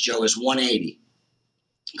package, Joe, is $180.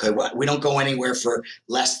 Okay, we don't go anywhere for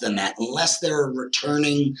less than that. Unless they're a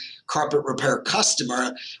returning carpet repair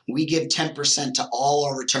customer, we give 10% to all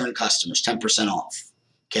our return customers, 10% off.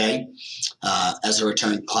 okay, as a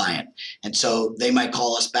return client. And so they might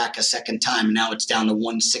call us back a second time, and now it's down to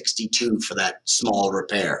 162 for that small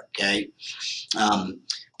repair, okay?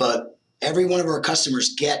 But every one of our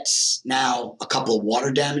customers gets now a couple of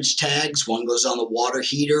water damage tags. One goes on the water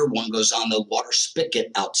heater, one goes on the water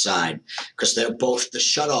spigot outside, because they're both the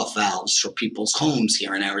shutoff valves for people's homes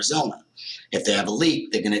here in Arizona. If they have a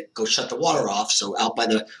leak, they're going to go shut the water off. So out by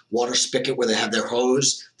the water spigot where they have their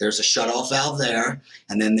hose, there's a shutoff valve there,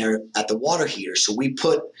 and then they're at the water heater. So we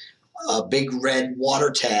put a big red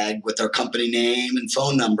water tag with our company name and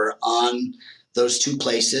phone number on those two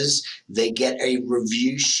places. They get a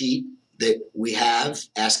review sheet that we have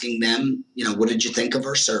asking them, what did you think of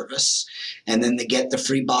our service? And then they get the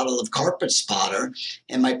free bottle of Carpet Spotter.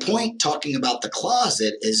 And my point talking about the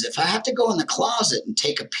closet is, if I have to go in the closet and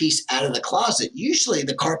take a piece out of the closet, usually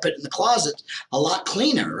the carpet in the closet's a lot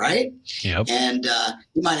cleaner, right? Yep. And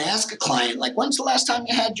you might ask a client, like, when's the last time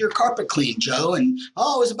you had your carpet cleaned, Joe? And, it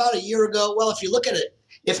was about a year ago. Well, if you look at it,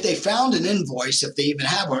 if they found an invoice, if they even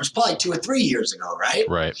have one, it's probably 2 or 3 years ago, right?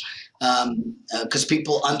 Right. Because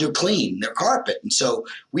people under-clean their carpet. And so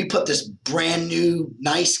we put this brand new,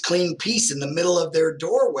 nice, clean piece in the middle of their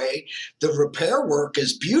doorway. The repair work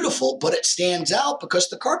is beautiful, but it stands out because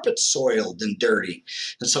the carpet's soiled and dirty.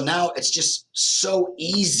 And so now it's just so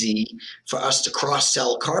easy for us to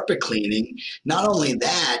cross-sell carpet cleaning. Not only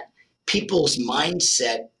that, people's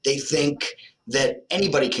mindset, they think that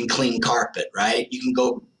anybody can clean carpet, right? You can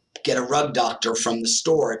go get a rug doctor from the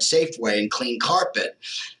store at Safeway and clean carpet.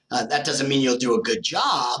 That doesn't mean you'll do a good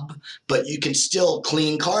job, but you can still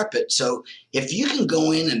clean carpet. So if you can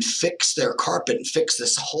go in and fix their carpet and fix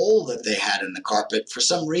this hole that they had in the carpet, for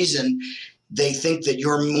some reason, they think that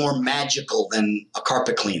you're more magical than a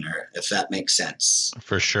carpet cleaner, if that makes sense.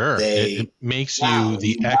 For sure. It makes you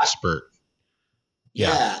the expert.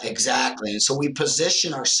 Yeah, exactly. And so we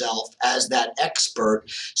position ourselves as that expert.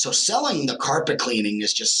 So selling the carpet cleaning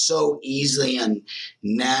is just so easy and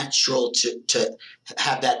natural to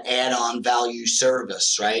have that add-on value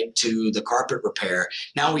service, right, to the carpet repair.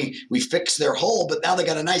 Now we fix their hole, but now they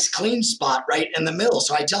got a nice clean spot right in the middle.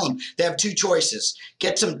 So I tell them they have two choices.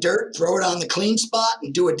 Get some dirt, throw it on the clean spot,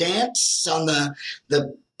 and do a dance on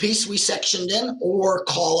the piece we sectioned in, or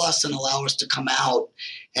call us and allow us to come out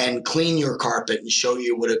and clean your carpet and show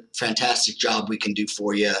you what a fantastic job we can do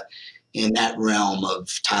for you in that realm of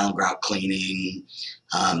tile and grout cleaning.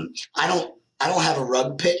 I don't have a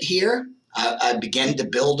rug pit here. I began to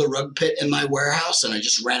build a rug pit in my warehouse, and I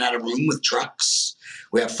just ran out of room with trucks.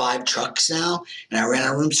 We have 5 trucks now, and I ran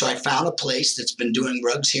out of room. So I found a place that's been doing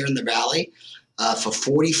rugs here in the Valley for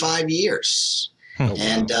 45 years. Oh,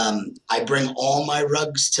 and I bring all my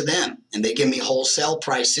rugs to them, and they give me wholesale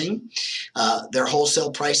pricing. Their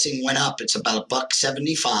wholesale pricing went up. It's about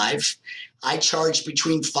 $1.75. I charge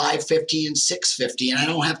between $5.50 and $6.50, and I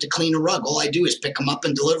don't have to clean a rug. All I do is pick them up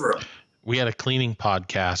and deliver them. We had a cleaning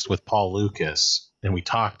podcast with Paul Lucas, and we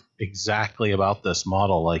talked exactly about this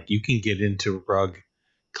model. Like, you can get into rug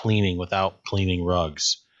cleaning without cleaning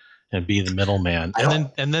rugs and be the middleman,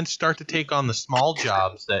 and then start to take on the small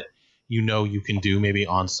jobs that you can do maybe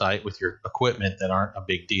on site with your equipment that aren't a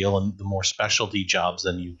big deal, and the more specialty jobs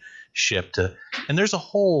then you ship to. And there's a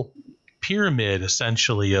whole pyramid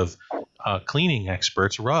essentially of cleaning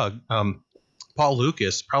experts. Paul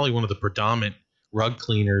Lucas, probably one of the predominant rug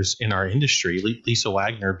cleaners in our industry, Lisa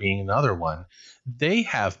Wagner being another one. They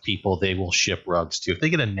have people they will ship rugs to. If they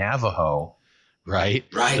get a Navajo, right,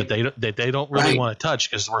 that they don't really want to touch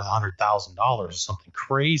because it's worth $100,000 or something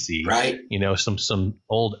crazy, right? Some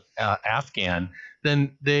old Afghan,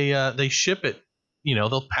 then they ship it.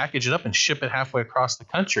 They'll package it up and ship it halfway across the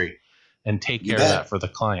country and take care of that for the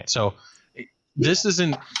client. So this is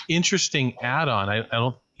an interesting add-on. I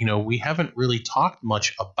don't, we haven't really talked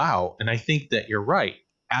much about, and I think that you're right.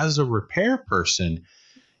 As a repair person,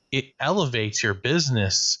 it elevates your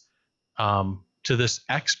business to this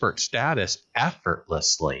expert status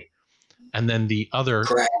effortlessly. And then the other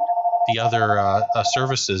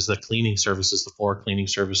services, the cleaning services, the floor cleaning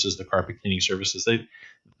services, the carpet cleaning services,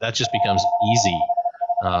 that just becomes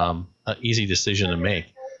an easy decision to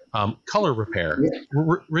make. Color repair.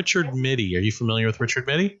 Richard Mitty. Are you familiar with Richard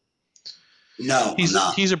Mitty? No,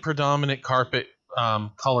 he's a predominant carpet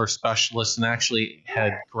color specialist, and actually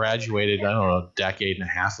had graduated, a decade and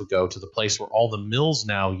a half ago, to the place where all the mills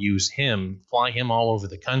now use him, fly him all over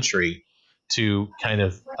the country to kind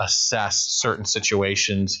of assess certain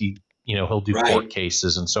situations. He'll do court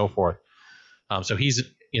cases and so forth. So he's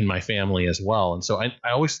in my family as well. And so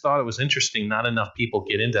I always thought it was interesting. Not enough people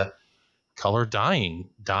get into color dyeing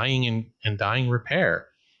and dyeing repair.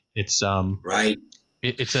 It's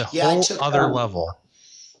it's a whole other level.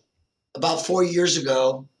 about 4 years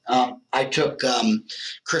ago, I took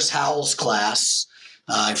Chris Howell's class.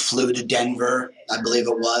 I flew to Denver, I believe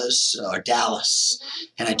it was, or Dallas,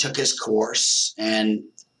 and I took his course. And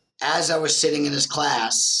as I was sitting in his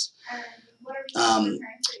class,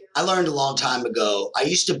 I learned a long time ago, I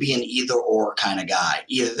used to be an either or kind of guy,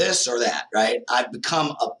 either this or that, right? I've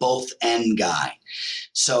become a both and guy.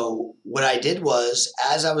 So what I did was,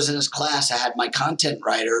 as I was in his class, I had my content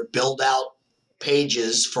writer build out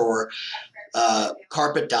pages for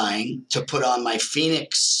carpet dyeing to put on my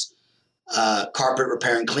Phoenix carpet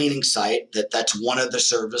repair and cleaning site. That's one of the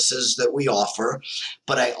services that we offer.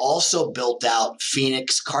 But I also built out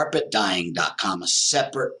phoenixcarpetdyeing.com, a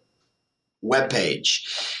separate webpage.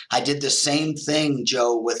 I did the same thing,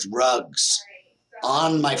 Joe, with rugs.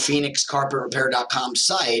 On my phoenixcarpetrepair.com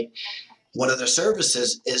site, one of the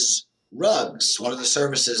services is rugs. One of the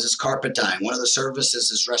services is carpet dyeing. One of the services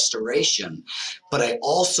is restoration. But I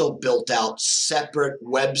also built out separate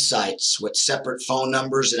websites with separate phone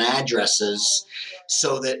numbers and addresses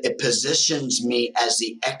so that it positions me as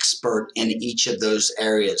the expert in each of those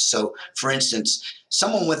areas. So, for instance,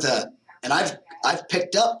 someone with and I've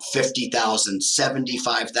picked up $50,000,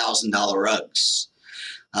 $75,000 rugs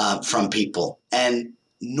from people. And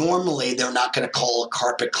normally they're not going to call a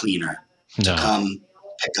carpet cleaner to come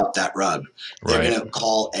pick up that rug. They're going to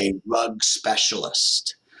call a rug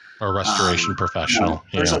specialist. Or restoration professional.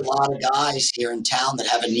 There's a lot of guys here in town that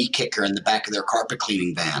have a knee kicker in the back of their carpet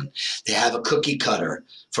cleaning van. They have a cookie cutter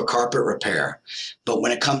for carpet repair. But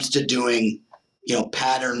when it comes to doing,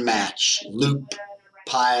 pattern match, loop,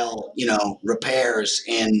 pile, repairs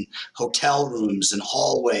in hotel rooms and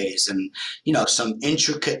hallways and, some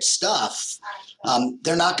intricate stuff,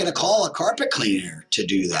 they're not going to call a carpet cleaner to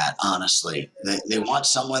do that, honestly. They want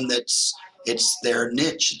someone it's their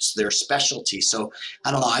niche, it's their specialty. So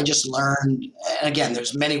I don't know, I just learned, and again,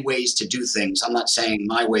 there's many ways to do things. I'm not saying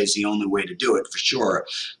my way is the only way to do it for sure,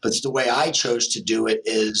 but the way I chose to do it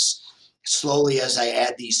is slowly as I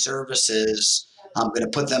add these services, I'm going to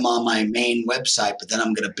put them on my main website, but then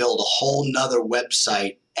I'm going to build a whole nother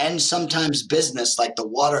website and sometimes business like the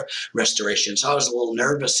water restoration. So I was a little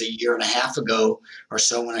nervous a year and a half ago or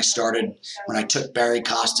so when I took Barry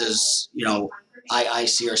Costa's,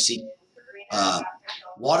 IICRC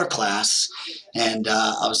water class. And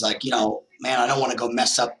I was like, man, I don't want to go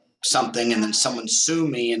mess up something and then someone sue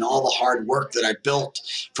me and all the hard work that I built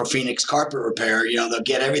for Phoenix Carpet Repair, they'll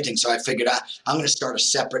get everything. So I figured I'm going to start a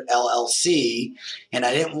separate LLC, and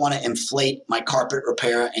I didn't want to inflate my carpet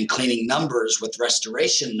repair and cleaning numbers with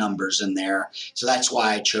restoration numbers in there. So that's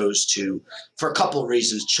why I chose to, for a couple of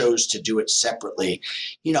reasons, do it separately.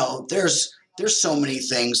 There's so many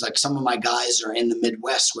things, like some of my guys are in the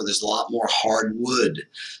Midwest where there's a lot more hardwood.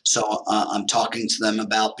 So I'm talking to them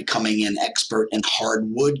about becoming an expert in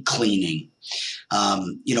hardwood cleaning.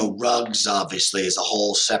 Rugs obviously is a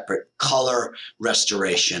whole separate color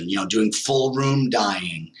restoration, doing full room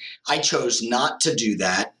dyeing. I chose not to do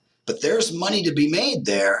that, but there's money to be made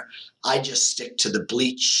there. I just stick to the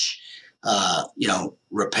bleach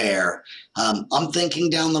repair. I'm thinking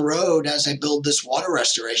down the road as I build this water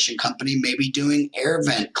restoration company, maybe doing air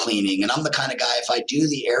vent cleaning. And I'm the kind of guy, if I do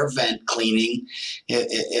the air vent cleaning,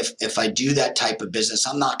 if I do that type of business,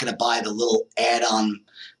 I'm not going to buy the little add-on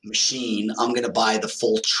machine. I'm going to buy the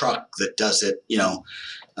full truck that does it,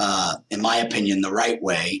 in my opinion, the right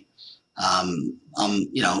way. I'm,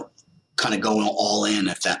 kind of going all in,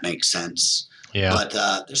 if that makes sense. Yeah. But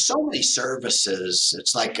there's so many services.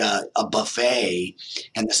 It's like a buffet,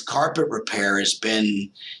 and this carpet repair has been,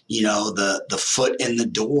 the foot in the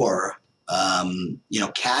door,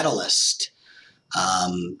 catalyst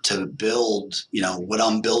to build, what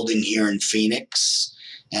I'm building here in Phoenix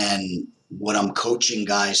and what I'm coaching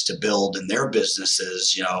guys to build in their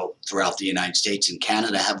businesses, throughout the United States and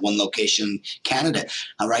Canada. I have one location in Canada.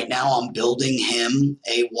 Right now I'm building him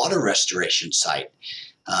a water restoration site.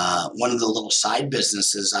 One of the little side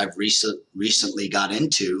businesses I've recently got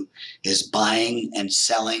into is buying and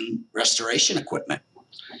selling restoration equipment.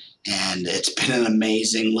 And it's been an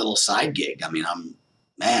amazing little side gig. I mean,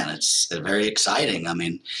 it's very exciting. I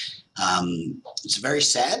mean, it's very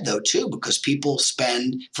sad though too, because people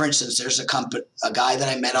spend, for instance, there's a guy that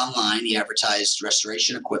I met online. He advertised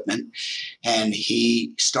restoration equipment, and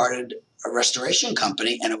he started a restoration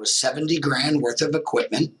company, and it was $70,000 worth of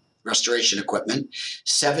equipment. Restoration equipment,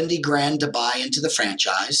 $70,000 to buy into the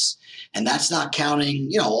franchise. And that's not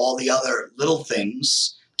counting, all the other little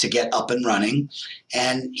things to get up and running.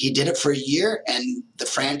 And he did it for a year, and the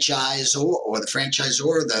franchisor or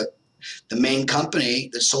the main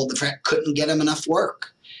company that sold the couldn't get him enough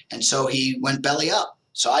work. And so he went belly up.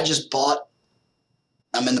 So I just bought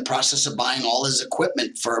I'm in the process of buying all his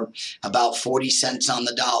equipment for about 40 cents on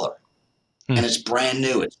the dollar. And it's brand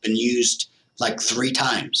new. It's been used like 3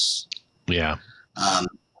 times. Yeah.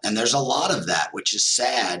 And there's a lot of that, which is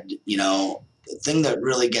sad. The thing that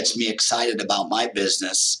really gets me excited about my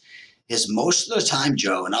business is most of the time,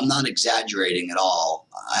 Joe, and I'm not exaggerating at all,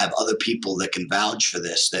 I have other people that can vouch for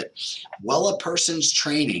this, that while a person's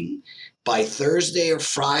training, by Thursday or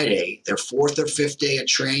Friday, their 4th or 5th day of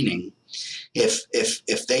training,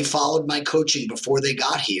 if they followed my coaching before they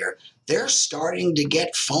got here, they're starting to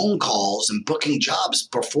get phone calls and booking jobs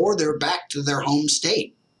before they're back to their home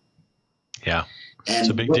state. Yeah. And it's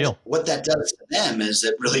a big deal. What that does to them is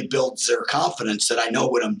it really builds their confidence that I know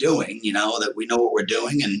what I'm doing, that we know what we're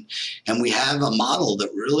doing, and we have a model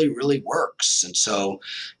that really, really works. And so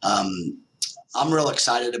I'm real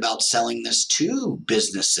excited about selling this to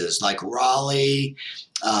businesses like Raleigh,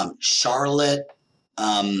 Charlotte,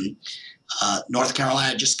 North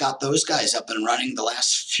Carolina. Just got those guys up and running the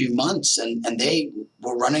last few months, and they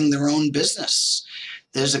were running their own business.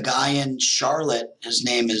 There's a guy in Charlotte. His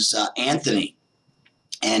name is Anthony.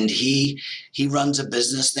 And he runs a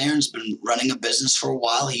business there and has been running a business for a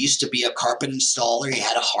while. He used to be a carpet installer. He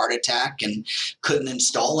had a heart attack and couldn't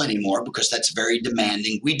install anymore because that's very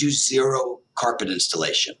demanding. We do 0 carpet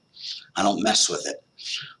installation. I don't mess with it.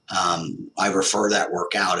 I refer that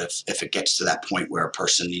work out if it gets to that point where a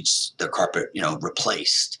person needs their carpet,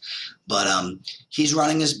 replaced. But he's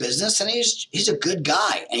running his business, and he's a good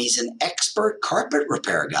guy, and he's an expert carpet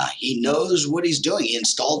repair guy. He knows what he's doing. He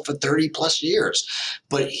installed for 30 plus years,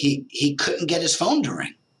 but he couldn't get his phone to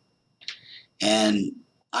ring. And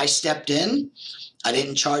I stepped in. I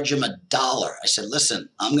didn't charge him $1. I said, listen,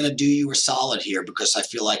 I'm going to do you a solid here because I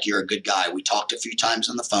feel like you're a good guy. We talked a few times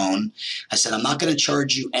on the phone. I said, I'm not going to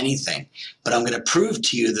charge you anything, but I'm going to prove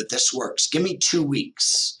to you that this works. Give me 2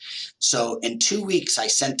 weeks. So in 2 weeks, I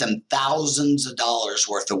sent him thousands of dollars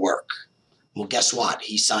worth of work. Well, guess what?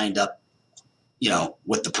 He signed up,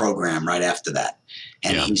 with the program right after that.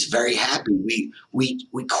 And he's very happy.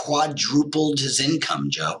 We quadrupled his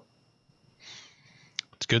income, Joe.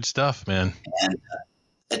 It's good stuff, man. And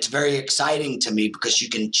it's very exciting to me because you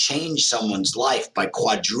can change someone's life by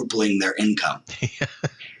quadrupling their income.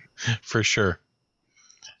 For sure.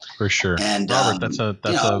 And Robert,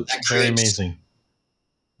 that's very amazing.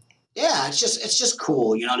 Yeah, it's just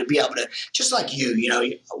cool, to be able to, just like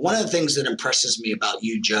you, one of the things that impresses me about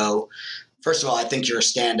you, Joe, first of all, I think you're a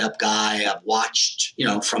stand-up guy. I've watched,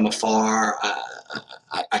 from afar.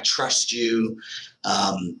 I trust you.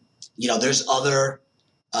 There's other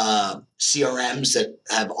CRMs that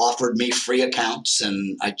have offered me free accounts,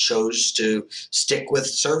 and I chose to stick with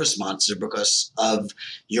Service Monster because of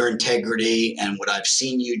your integrity and what I've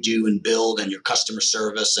seen you do and build, and your customer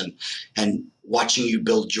service, and watching you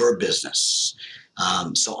build your business.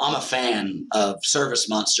 So I'm a fan of Service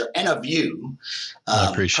Monster and of you. I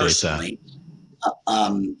appreciate personally.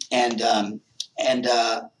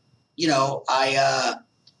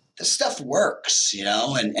 This stuff works,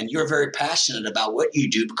 and you're very passionate about what you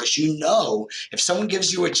do because if someone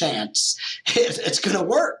gives you a chance, it's going to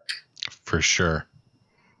work. For sure.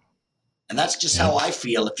 And that's just how I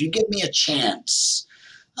feel. If you give me a chance,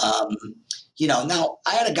 now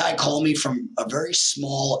I had a guy call me from a very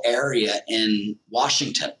small area in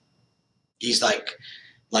Washington. He's like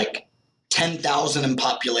 10,000 in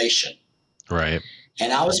population. Right.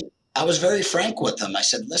 And I was very frank with them. I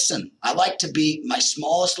said, listen, my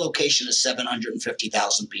smallest location is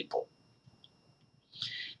 750,000 people.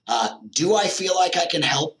 Do I feel like I can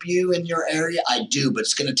help you in your area? I do, but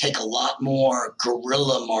it's going to take a lot more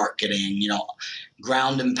guerrilla marketing,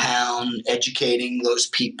 ground and pound, educating those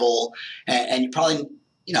people. And you probably,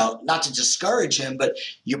 not to discourage him, but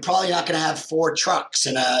you're probably not going to have 4 trucks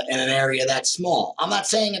in an area that small. I'm not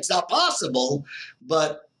saying it's not possible,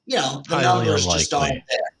 but, the numbers just aren't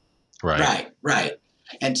there. Right.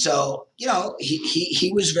 And so,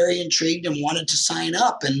 he was very intrigued and wanted to sign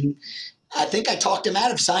up. And I think I talked him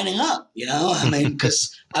out of signing up,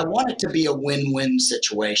 because I want it to be a win-win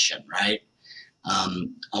situation, right? I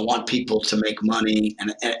want people to make money.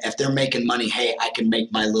 And if they're making money, hey, I can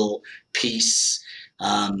make my little piece.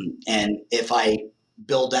 And if I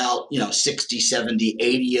build out, 60, 70,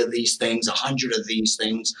 80 of these things, 100 of these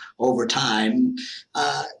things over time,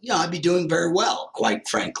 I'd be doing very well, quite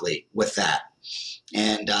frankly, with that.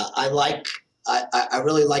 And I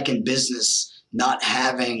really like in business not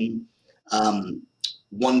having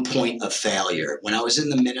one point of failure. When I was in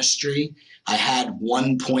the ministry, I had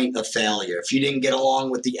one point of failure. If you didn't get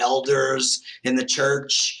along with the elders in the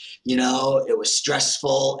church, it was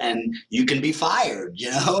stressful, and you can be fired,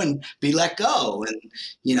 and be let go, and,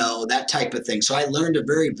 that type of thing. So I learned a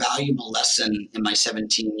very valuable lesson in my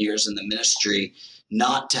 17 years in the ministry,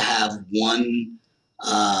 not to have one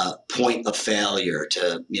point of failure,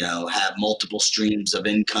 to, have multiple streams of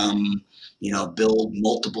income, build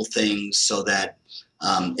multiple things so that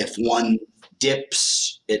if one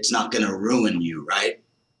dips, it's not going to ruin you, right?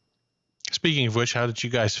 Speaking of which, how did you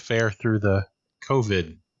guys fare through the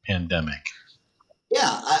COVID pandemic?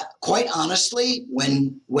 Yeah, quite honestly,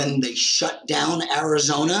 when they shut down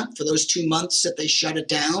Arizona for those 2 months that they shut it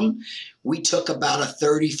down, we took about a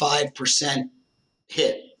 35%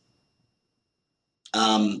 hit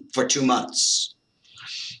for 2 months.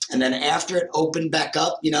 And then after it opened back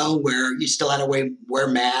up, where you still had to wear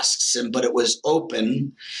masks, but it was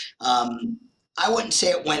open, I wouldn't say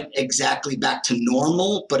it went exactly back to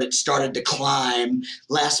normal, but it started to climb.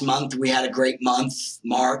 Last month, we had a great month,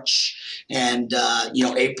 March, and,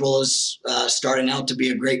 April is starting out to be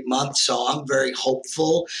a great month. So I'm very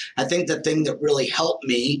hopeful. I think the thing that really helped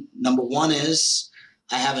me, number one, is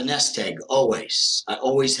I have a nest egg always. I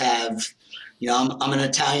always have. I'm an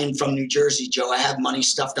Italian from New Jersey, Joe. I have money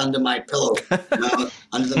stuffed under my pillow,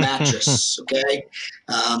 under the mattress, okay?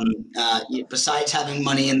 Besides having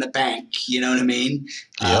money in the bank, you know what I mean?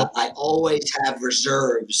 Yep. I always have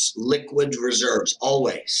reserves, liquid reserves,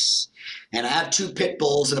 always. And I have 2 pit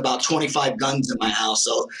bulls and about 25 guns in my house,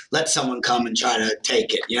 so let someone come and try to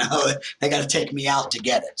take it, They got to take me out to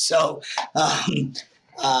get it. So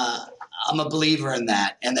I'm a believer in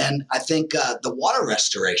that. And then I think the water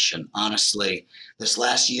restoration, honestly, this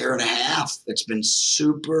last year and a half, it's been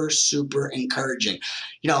super, super encouraging.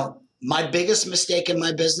 My biggest mistake in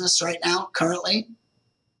my business right now, currently,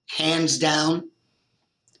 hands down,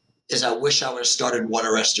 is I wish I would have started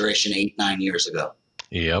water restoration 8-9 years ago.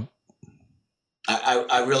 Yep.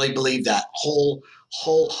 I really believe that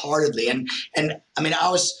wholeheartedly. And I mean,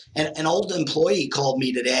 I was an old employee called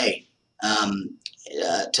me today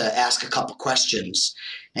to ask a couple questions.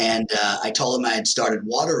 And I told him I had started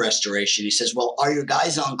water restoration. He says, well, are your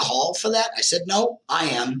guys on call for that? I said, no, I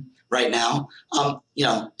am right now.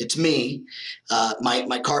 It's me.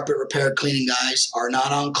 My carpet repair cleaning guys are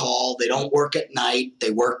not on call. They don't work at night.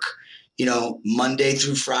 They work, Monday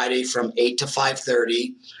through Friday from 8 to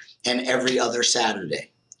 5:30 and every other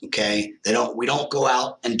Saturday. Okay. We don't go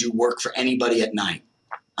out and do work for anybody at night.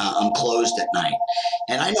 I'm closed at night.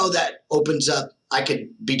 And I know that opens up. I could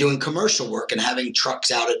be doing commercial work and having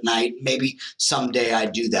trucks out at night. Maybe someday I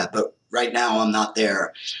do that, but right now I'm not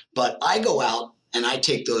there. But I go out and I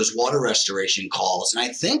take those water restoration calls. And I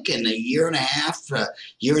think in a year and a half,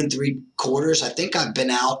 year and 3/4, I think I've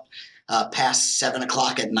been out past 7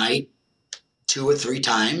 o'clock at night 2 or 3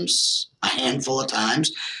 times, a handful of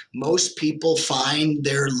times. Most people find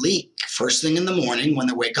their leak first thing in the morning when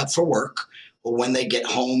they wake up for work, or when they get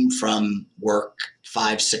home from work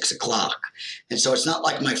 5, 6 o'clock. And so it's not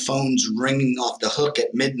like my phone's ringing off the hook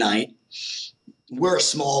at midnight. We're a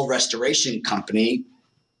small restoration company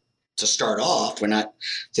to start off. We're not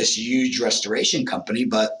this huge restoration company,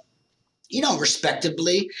 but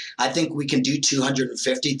respectively, I think we can do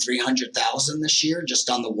 250, 300,000 this year just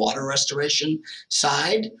on the water restoration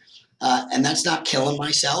side. And that's not killing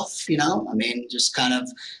myself, I mean, just kind of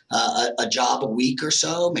a job a week or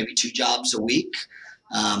so, maybe 2 jobs a week.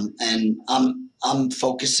 And I'm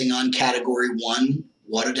focusing on category 1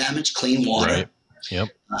 water damage, clean water. Right. Yep.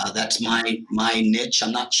 That's my niche.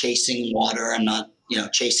 I'm not chasing water. I'm not,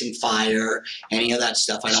 chasing fire, any of that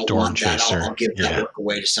stuff. I don't want that. I'll give that work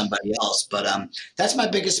away to somebody else. But that's my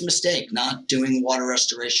biggest mistake, not doing water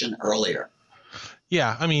restoration earlier.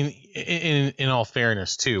 Yeah, I mean, in all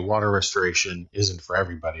fairness, too, water restoration isn't for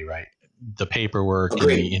everybody, right? The paperwork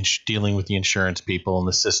and dealing with the insurance people and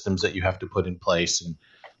the systems that you have to put in place and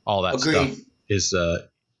all that stuff is,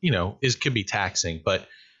 could be taxing. But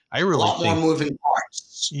I really think more moving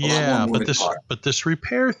parts. Yeah, but this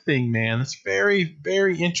repair thing, man, it's very,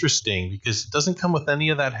 very interesting because it doesn't come with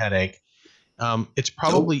any of that headache. It's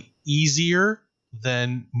probably easier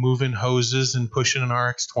than moving hoses and pushing an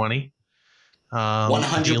RX-20.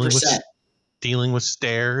 100%. Dealing with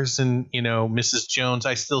stairs and, Mrs. Jones,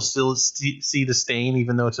 I still see the stain,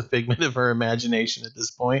 even though it's a figment of her imagination at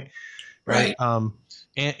this point. Right.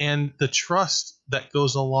 And the trust that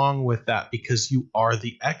goes along with that because you are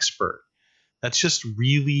the expert. That's just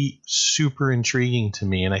really super intriguing to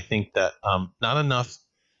me. And I think that not enough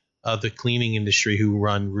of the cleaning industry who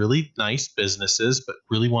run really nice businesses but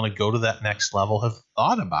really want to go to that next level have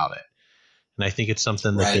thought about it. And I think it's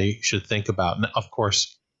something that Right. they should think about. And of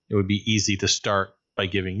course, it would be easy to start by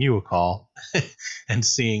giving you a call and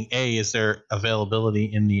seeing, is there availability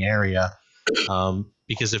in the area?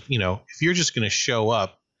 Because if you're just going to show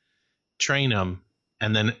up, train them,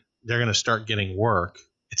 and then they're going to start getting work,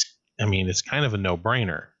 it's kind of a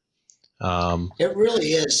no-brainer. It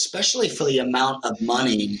really is, especially for the amount of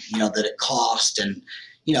money, that it cost. And,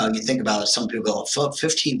 you think about it, some people go,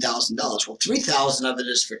 $15,000. Well, 3,000 of it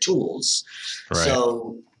is for tools. Right.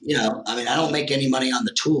 So, I don't make any money on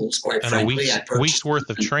the tools, quite and frankly. a week's worth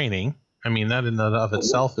of training. That in and of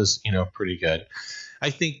itself is, pretty good.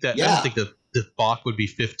 I think that, I don't think that the balk would be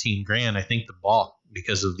 15 grand. I think the balk,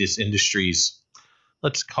 because of this industry's,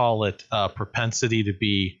 let's call it propensity to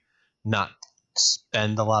be not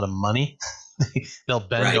spend a lot of money. They'll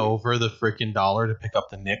bend over the freaking dollar to pick up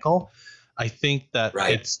the nickel. I think that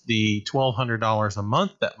it's the $1,200 a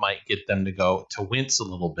month that might get them to wince a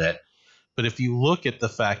little bit. But if you look at the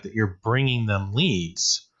fact that you're bringing them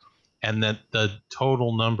leads and that the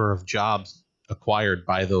total number of jobs acquired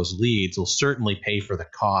by those leads will certainly pay for the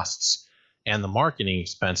costs and the marketing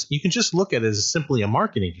expense, you can just look at it as simply a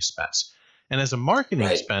marketing expense. And as a marketing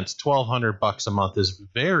expense, $1,200 a month is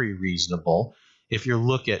very reasonable. If you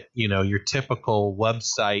look at, your typical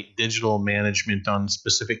website digital management on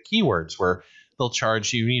specific keywords, where they'll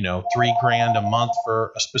charge you, $3,000 a month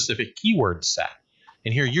for a specific keyword set.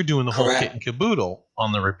 And here you're doing the whole kit and caboodle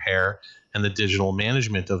on the repair and the digital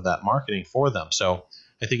management of that marketing for them. So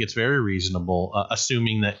I think it's very reasonable,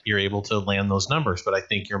 assuming that you're able to land those numbers. But I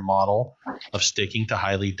think your model of sticking to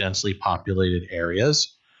highly densely populated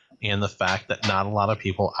areas and the fact that not a lot of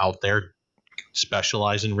people out there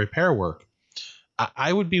specialize in repair work.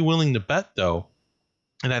 I would be willing to bet, though,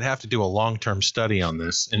 and I'd have to do a long-term study on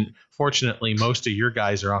this. And fortunately, most of your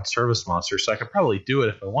guys are on Service Monster, so I could probably do it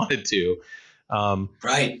if I wanted to.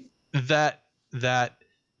 That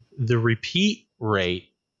the repeat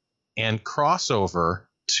rate and crossover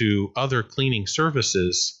to other cleaning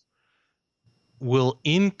services will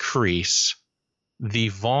increase the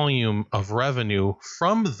volume of revenue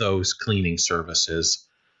from those cleaning services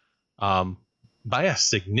by a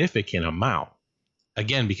significant amount.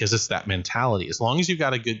 Again, because it's that mentality. As long as you've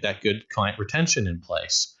got that good client retention in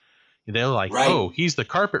place, they're like, oh, he's the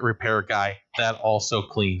carpet repair guy that also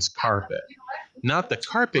cleans carpet, not the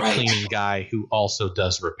carpet cleaning guy who also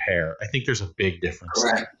does repair. I think there's a big difference.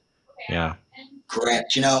 Correct. Yeah.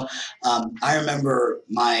 Correct. I remember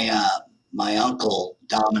my uncle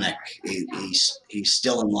Dominic. He's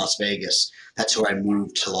still in Las Vegas. That's who I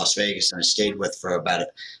moved to Las Vegas, and I stayed with for about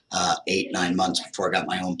 8-9 months before I got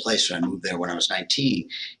my own place. When I moved there when I was 19,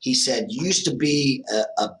 he said, "You used to be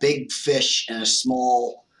a big fish in a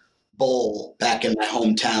small bowl back in my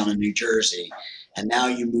hometown in New Jersey, and now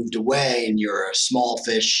you moved away and you're a small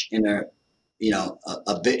fish in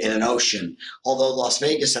a bit in an ocean." Although Las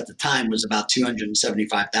Vegas at the time was about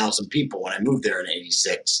 275,000 people when I moved there in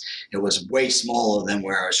 '86, it was way smaller than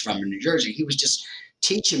where I was from in New Jersey. He was just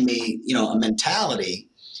teaching me, a mentality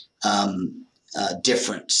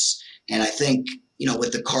difference. And I think,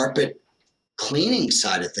 with the carpet cleaning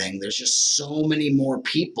side of thing, there's just so many more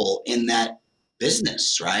people in that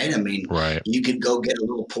business, right? You could go get a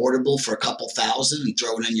little portable for a couple thousand and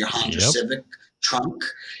throw it in your Honda Civic trunk,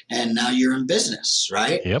 and now you're in business,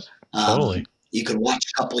 right? Yep, totally. You could watch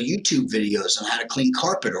a couple of YouTube videos on how to clean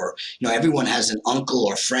carpet, or everyone has an uncle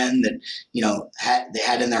or friend that they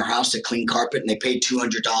had in their house to clean carpet, and they paid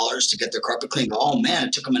 $200 to get their carpet cleaned. Oh man,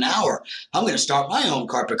 it took them an hour. I'm going to start my own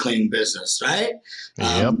carpet cleaning business, right?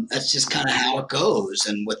 That's just kind of how it goes.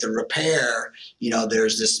 And with the repair,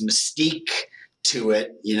 there's this mystique to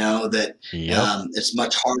it, that it's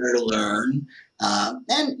much harder to learn.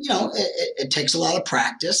 And it takes a lot of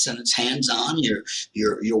practice, and it's hands-on.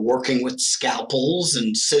 You're working with scalpels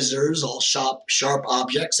and scissors, all sharp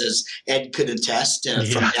objects, as Ed could attest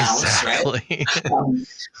from Dallas, right?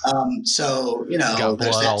 So got there's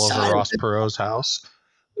blood that all side over Ross Perot's house.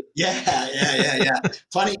 Yeah.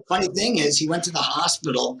 Funny thing is, he went to the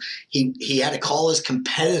hospital. He had to call his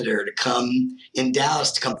competitor to come in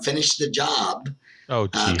Dallas to come finish the job. Oh,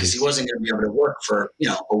 because he wasn't going to be able to work for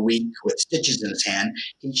a week with stitches in his hand.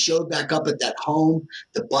 He showed back up at that home.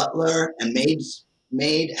 The butler and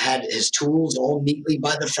maid had his tools all neatly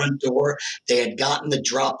by the front door. They had gotten the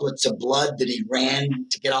droplets of blood that he ran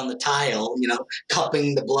to get on the tile,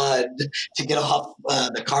 cupping the blood to get off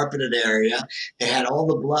the carpeted area. They had all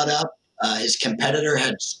the blood up. His competitor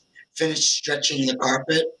had finished stretching the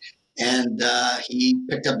carpet, and he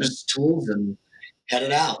picked up his tools and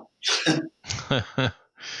headed out.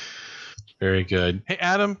 Very good. Hey,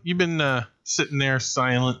 Adam, you've been sitting there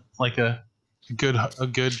silent like a a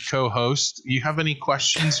good co-host. You have any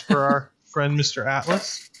questions for our friend Mr.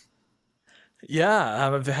 Atlas? Yeah,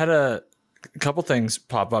 I've had a couple things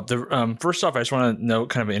pop up. First off, I just want to note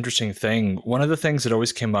kind of an interesting thing. One of the things that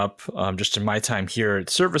always came up just in my time here at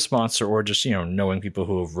Service Monster, or just, knowing people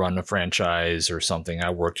who have run a franchise or something. I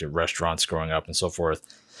worked at restaurants growing up and so forth.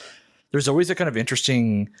 There's always a kind of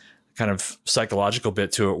interesting kind of psychological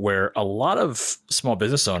bit to it where a lot of small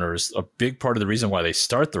business owners, a big part of the reason why they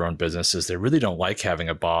start their own business is they really don't like having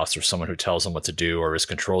a boss or someone who tells them what to do or is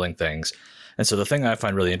controlling things. And so the thing I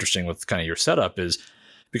find really interesting with kind of your setup is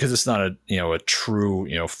because it's not a true,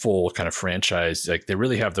 full kind of franchise, like they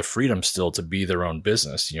really have the freedom still to be their own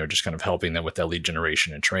business, just kind of helping them with that lead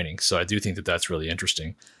generation and training. So I do think that that's really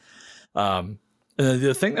interesting.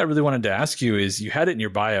 The thing that I really wanted to ask you is you had it in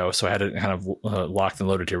your bio, so I had it kind of locked and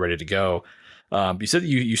loaded here, ready to go. You said that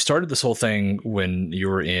you started this whole thing when you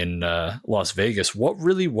were in Las Vegas. What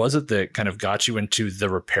really was it that kind of got you into the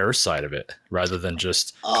repair side of it rather than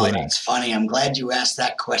just cleaning? That's funny. I'm glad you asked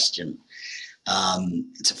that question.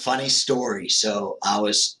 It's a funny story. So I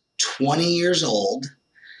was 20 years old.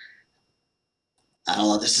 I don't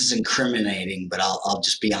know, this is incriminating, but I'll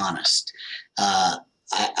just be honest.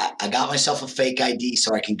 I got myself a fake ID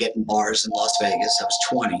so I can get in bars in Las Vegas. I was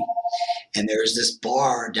 20. And there was this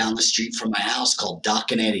bar down the street from my house called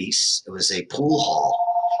Doc and Eddie's. It was a pool hall.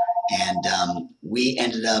 And we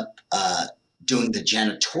ended up doing the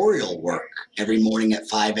janitorial work every morning at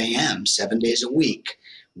 5 a.m., 7 days a week.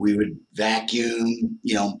 We would vacuum,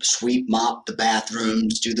 sweep, mop the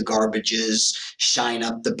bathrooms, do the garbages, shine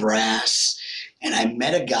up the brass. And I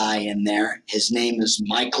met a guy in there. His name is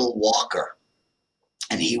Michael Walker.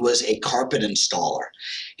 And he was a carpet installer.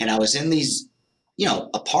 And I was in these,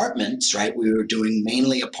 apartments, right? We were doing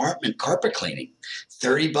mainly apartment carpet cleaning.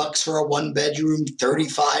 $30 for a 1-bedroom,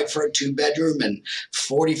 $35 for a 2-bedroom, and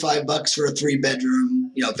 $45 for a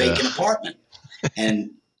 3-bedroom, vacant apartment.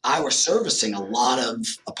 And I was servicing a lot of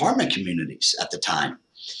apartment communities at the time.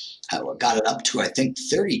 I got it up to, I think,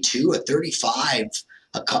 32 or 35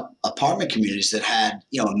 apartment communities that had,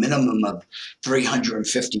 a minimum of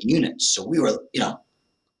 350 units. So we were,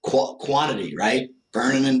 quantity, right?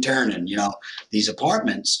 Burning and turning, these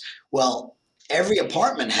apartments. Well, every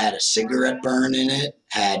apartment had a cigarette burn in it,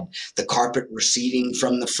 had the carpet receding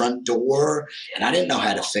from the front door, and I didn't know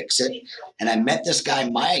how to fix it. And I met this guy,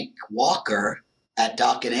 Mike Walker, at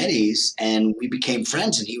Doc and Eddie's, and we became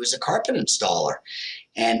friends, and he was a carpet installer.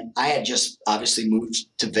 And I had just obviously moved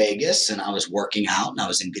to Vegas, and I was working out, and I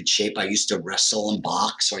was in good shape. I used to wrestle and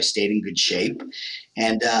box, so I stayed in good shape.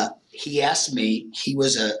 And he asked me, he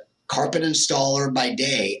was a carpet installer by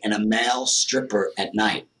day and a male stripper at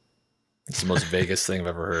night. It's the most Vegas thing I've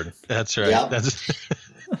ever heard. That's right. Yep.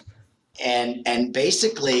 And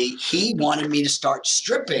basically, he wanted me to start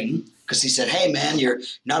stripping because he said, hey, man, you're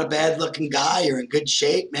not a bad-looking guy. You're in good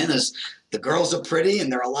shape, man. The girls are pretty, and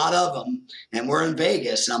there are a lot of them, and we're in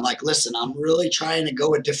Vegas. And I'm like, listen, I'm really trying to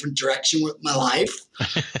go a different direction with my life.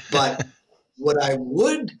 But what I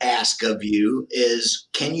would ask of you is,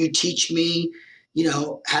 can you teach me,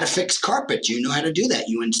 how to fix carpet? You know how to do that.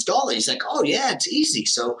 You install it. He's like, oh, yeah, it's easy.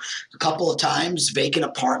 So a couple of times, vacant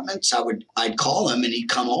apartments, I'd call him, and he'd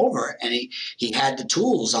come over, and he had the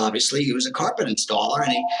tools, obviously. He was a carpet installer,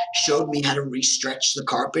 and he showed me how to re-stretch the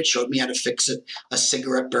carpet, showed me how to fix a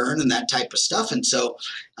cigarette burn and that type of stuff. And so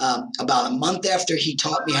about a month after he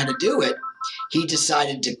taught me how to do it, he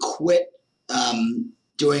decided to quit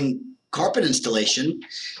doing carpet installation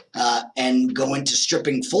and go into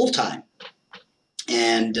stripping full-time.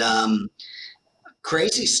 And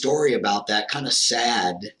crazy story about that, kind of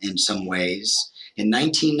sad in some ways. In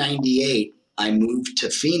 1998, I moved to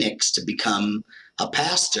Phoenix to become a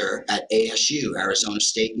pastor at ASU, Arizona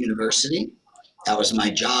State University. That was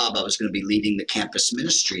my job. I was going to be leading the campus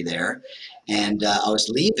ministry there. And I was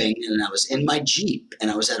leaving, and I was in my Jeep, and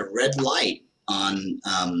I was at a red light on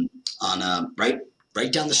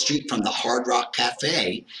right down the street from the Hard Rock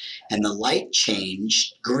Cafe, and the light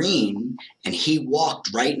changed green, and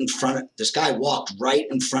this guy walked right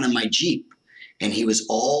in front of my Jeep, and he was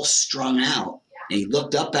all strung out, and he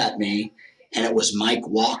looked up at me, and it was Mike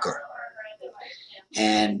Walker.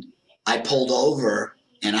 And I pulled over,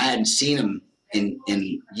 and I hadn't seen him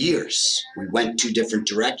in years. We went 2 different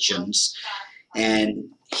directions, and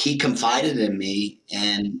he confided in me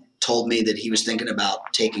and told me that he was thinking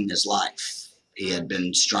about taking his life. He had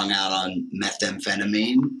been strung out on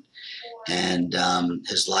methamphetamine, and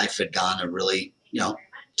his life had gone a really,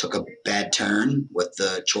 took a bad turn with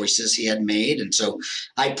the choices he had made. And so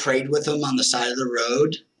I prayed with him on the side of the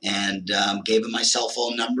road and gave him my cell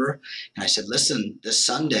phone number. And I said, listen, this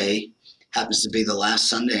Sunday happens to be the last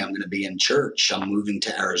Sunday I'm going to be in church. I'm moving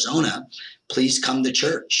to Arizona. Please come to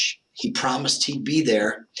church. He promised he'd be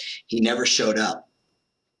there. He never showed up.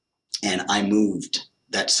 And I moved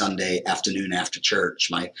that Sunday afternoon after church.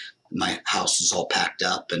 My house was all packed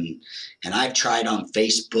up, and I've tried on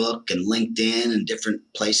Facebook and LinkedIn and different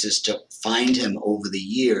places to find him over the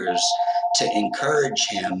years to encourage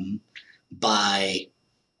him by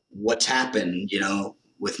what's happened,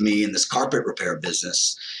 with me in this carpet repair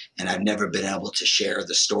business. And I've never been able to share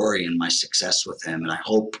the story and my success with him. And I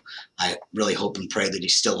really hope and pray that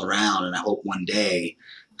he's still around. And I hope one day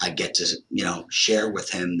I get to, share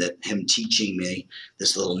with him that him teaching me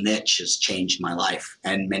this little niche has changed my life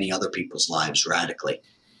and many other people's lives radically.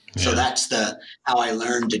 Yeah. So that's how I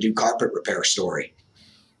learned to do carpet repair story.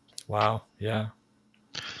 Wow. Yeah.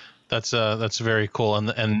 That's very cool.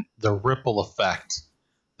 And the ripple effect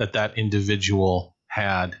that individual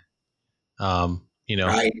had,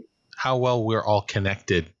 right. How well we're all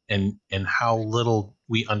connected and how little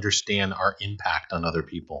we understand our impact on other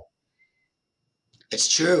people. It's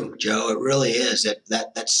true, Joe. It really is.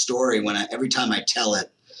 That story, every time I tell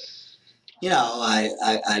it,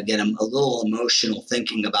 I get a little emotional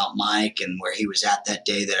thinking about Mike and where he was at that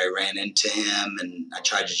day that I ran into him. And I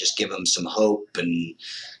tried to just give him some hope and,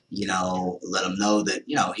 let him know that,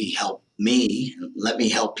 he helped me and let me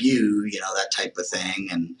help you, that type of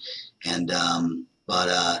thing.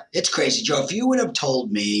 But it's crazy, Joe. If you would have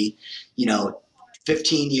told me,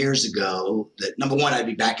 15 years ago that, number one, I'd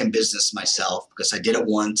be back in business myself because I did it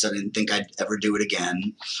once. I didn't think I'd ever do it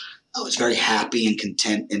again. I was very happy and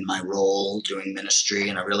content in my role doing ministry,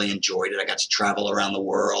 and I really enjoyed it. I got to travel around the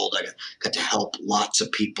world. I got to help lots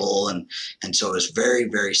of people, and so it was very,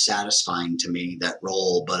 very satisfying to me, that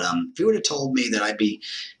role. But if you would have told me that I'd be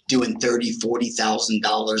doing $30,000,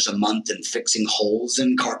 $40,000 a month and fixing holes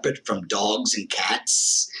in carpet from dogs and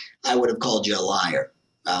cats, I would have called you a liar.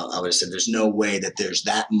 I would have said there's no way that there's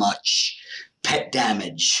that much pet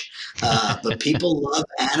damage. But people love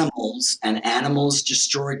animals, and animals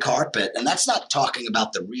destroy carpet. And that's not talking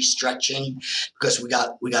about the restretching, because we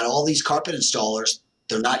got all these carpet installers.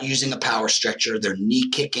 They're not using a power stretcher. They're knee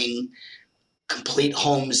kicking complete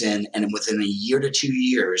homes in, and within a year to 2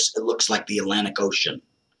 years, it looks like the Atlantic Ocean.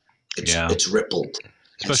 It's rippled.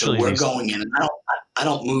 Especially and so we're going in, and I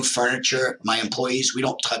don't move furniture. My employees, we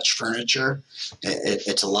don't touch furniture.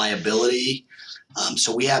 It's a liability.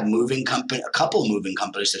 So we have a couple of moving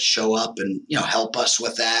companies that show up and, help us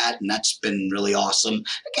with that. And that's been really awesome.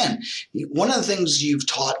 Again, one of the things you've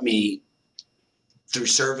taught me through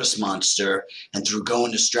Service Monster and through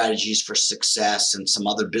going to Strategies for Success and some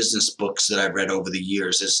other business books that I've read over the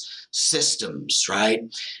years is systems, right?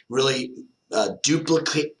 Really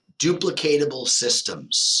duplicatable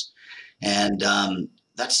systems. And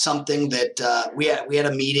that's something that we had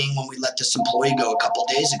a meeting when we let this employee go a couple of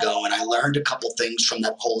days ago, and I learned a couple things from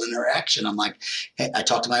that whole interaction. I'm like, hey, I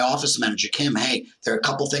talked to my office manager, Kim, hey, there are a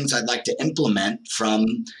couple things I'd like to implement from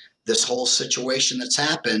this whole situation that's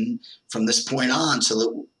happened from this point on, so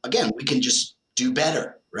that, again, we can just do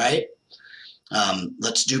better, right?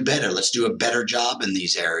 Let's do better. Let's do a better job in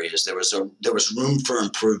these areas. There was room for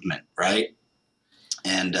improvement, right?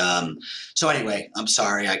 And so anyway, I'm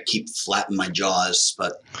sorry I keep flapping my jaws,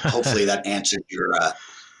 but hopefully that answered your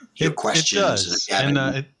questions. It does. And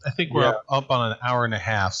I think we're up on an hour and a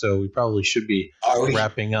half, so we probably should be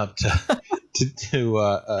wrapping up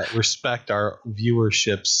to respect our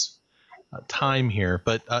viewership's time here.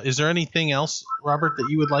 But is there anything else, Robert, that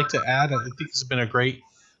you would like to add? I think this has been a great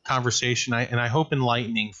conversation, and I hope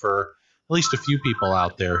enlightening for at least a few people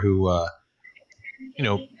out there who,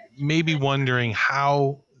 maybe wondering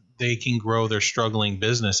how they can grow their struggling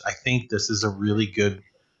business. I think this is a really good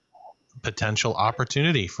potential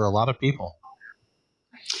opportunity for a lot of people.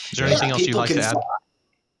 Is there anything else you'd like to add?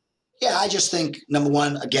 Yeah, I just think, number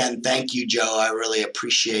one, again, thank you, Joe. I really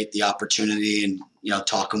appreciate the opportunity and,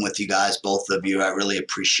 talking with you guys, both of you. I really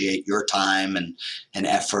appreciate your time and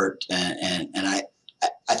effort. And I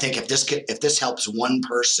think if this helps one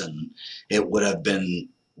person, it would have been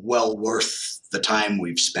well worth the time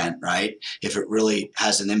we've spent, right? If it really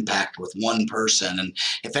has an impact with one person. And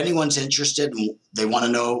if anyone's interested and they want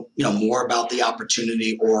to know, more about the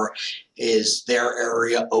opportunity, or is their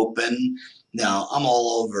area open, Now, I'm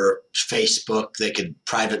all over Facebook. They could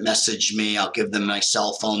private message me. I'll give them my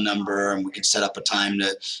cell phone number and we can set up a time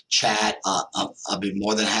to chat. I'll be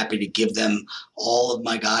more than happy to give them all of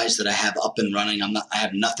my guys that I have up and running. I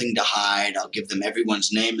have nothing to hide. I'll give them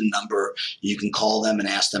everyone's name and number. You can call them and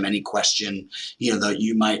ask them any question, that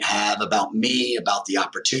you might have about me, about the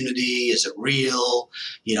opportunity. Is it real?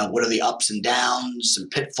 What are the ups and downs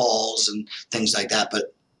and pitfalls and things like that?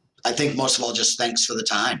 But I think most of all, just thanks for the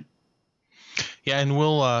time. Yeah, and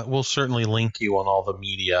we'll certainly link you on all the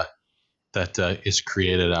media that is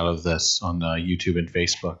created out of this on YouTube and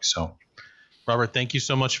Facebook. So, Robert, thank you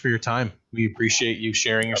so much for your time. We appreciate you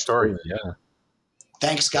sharing your story. Yeah.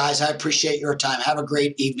 Thanks, guys. I appreciate your time. Have a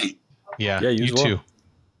great evening. Yeah, you you as well. too.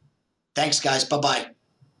 Thanks, guys. Bye-bye.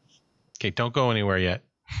 Okay, don't go anywhere yet.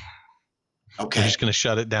 Okay. I'm just going to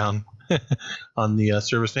shut it down on the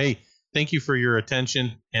service. Hey, thank you for your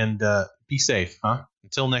attention, and be safe, huh?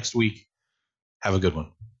 Until next week, have a good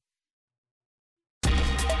one.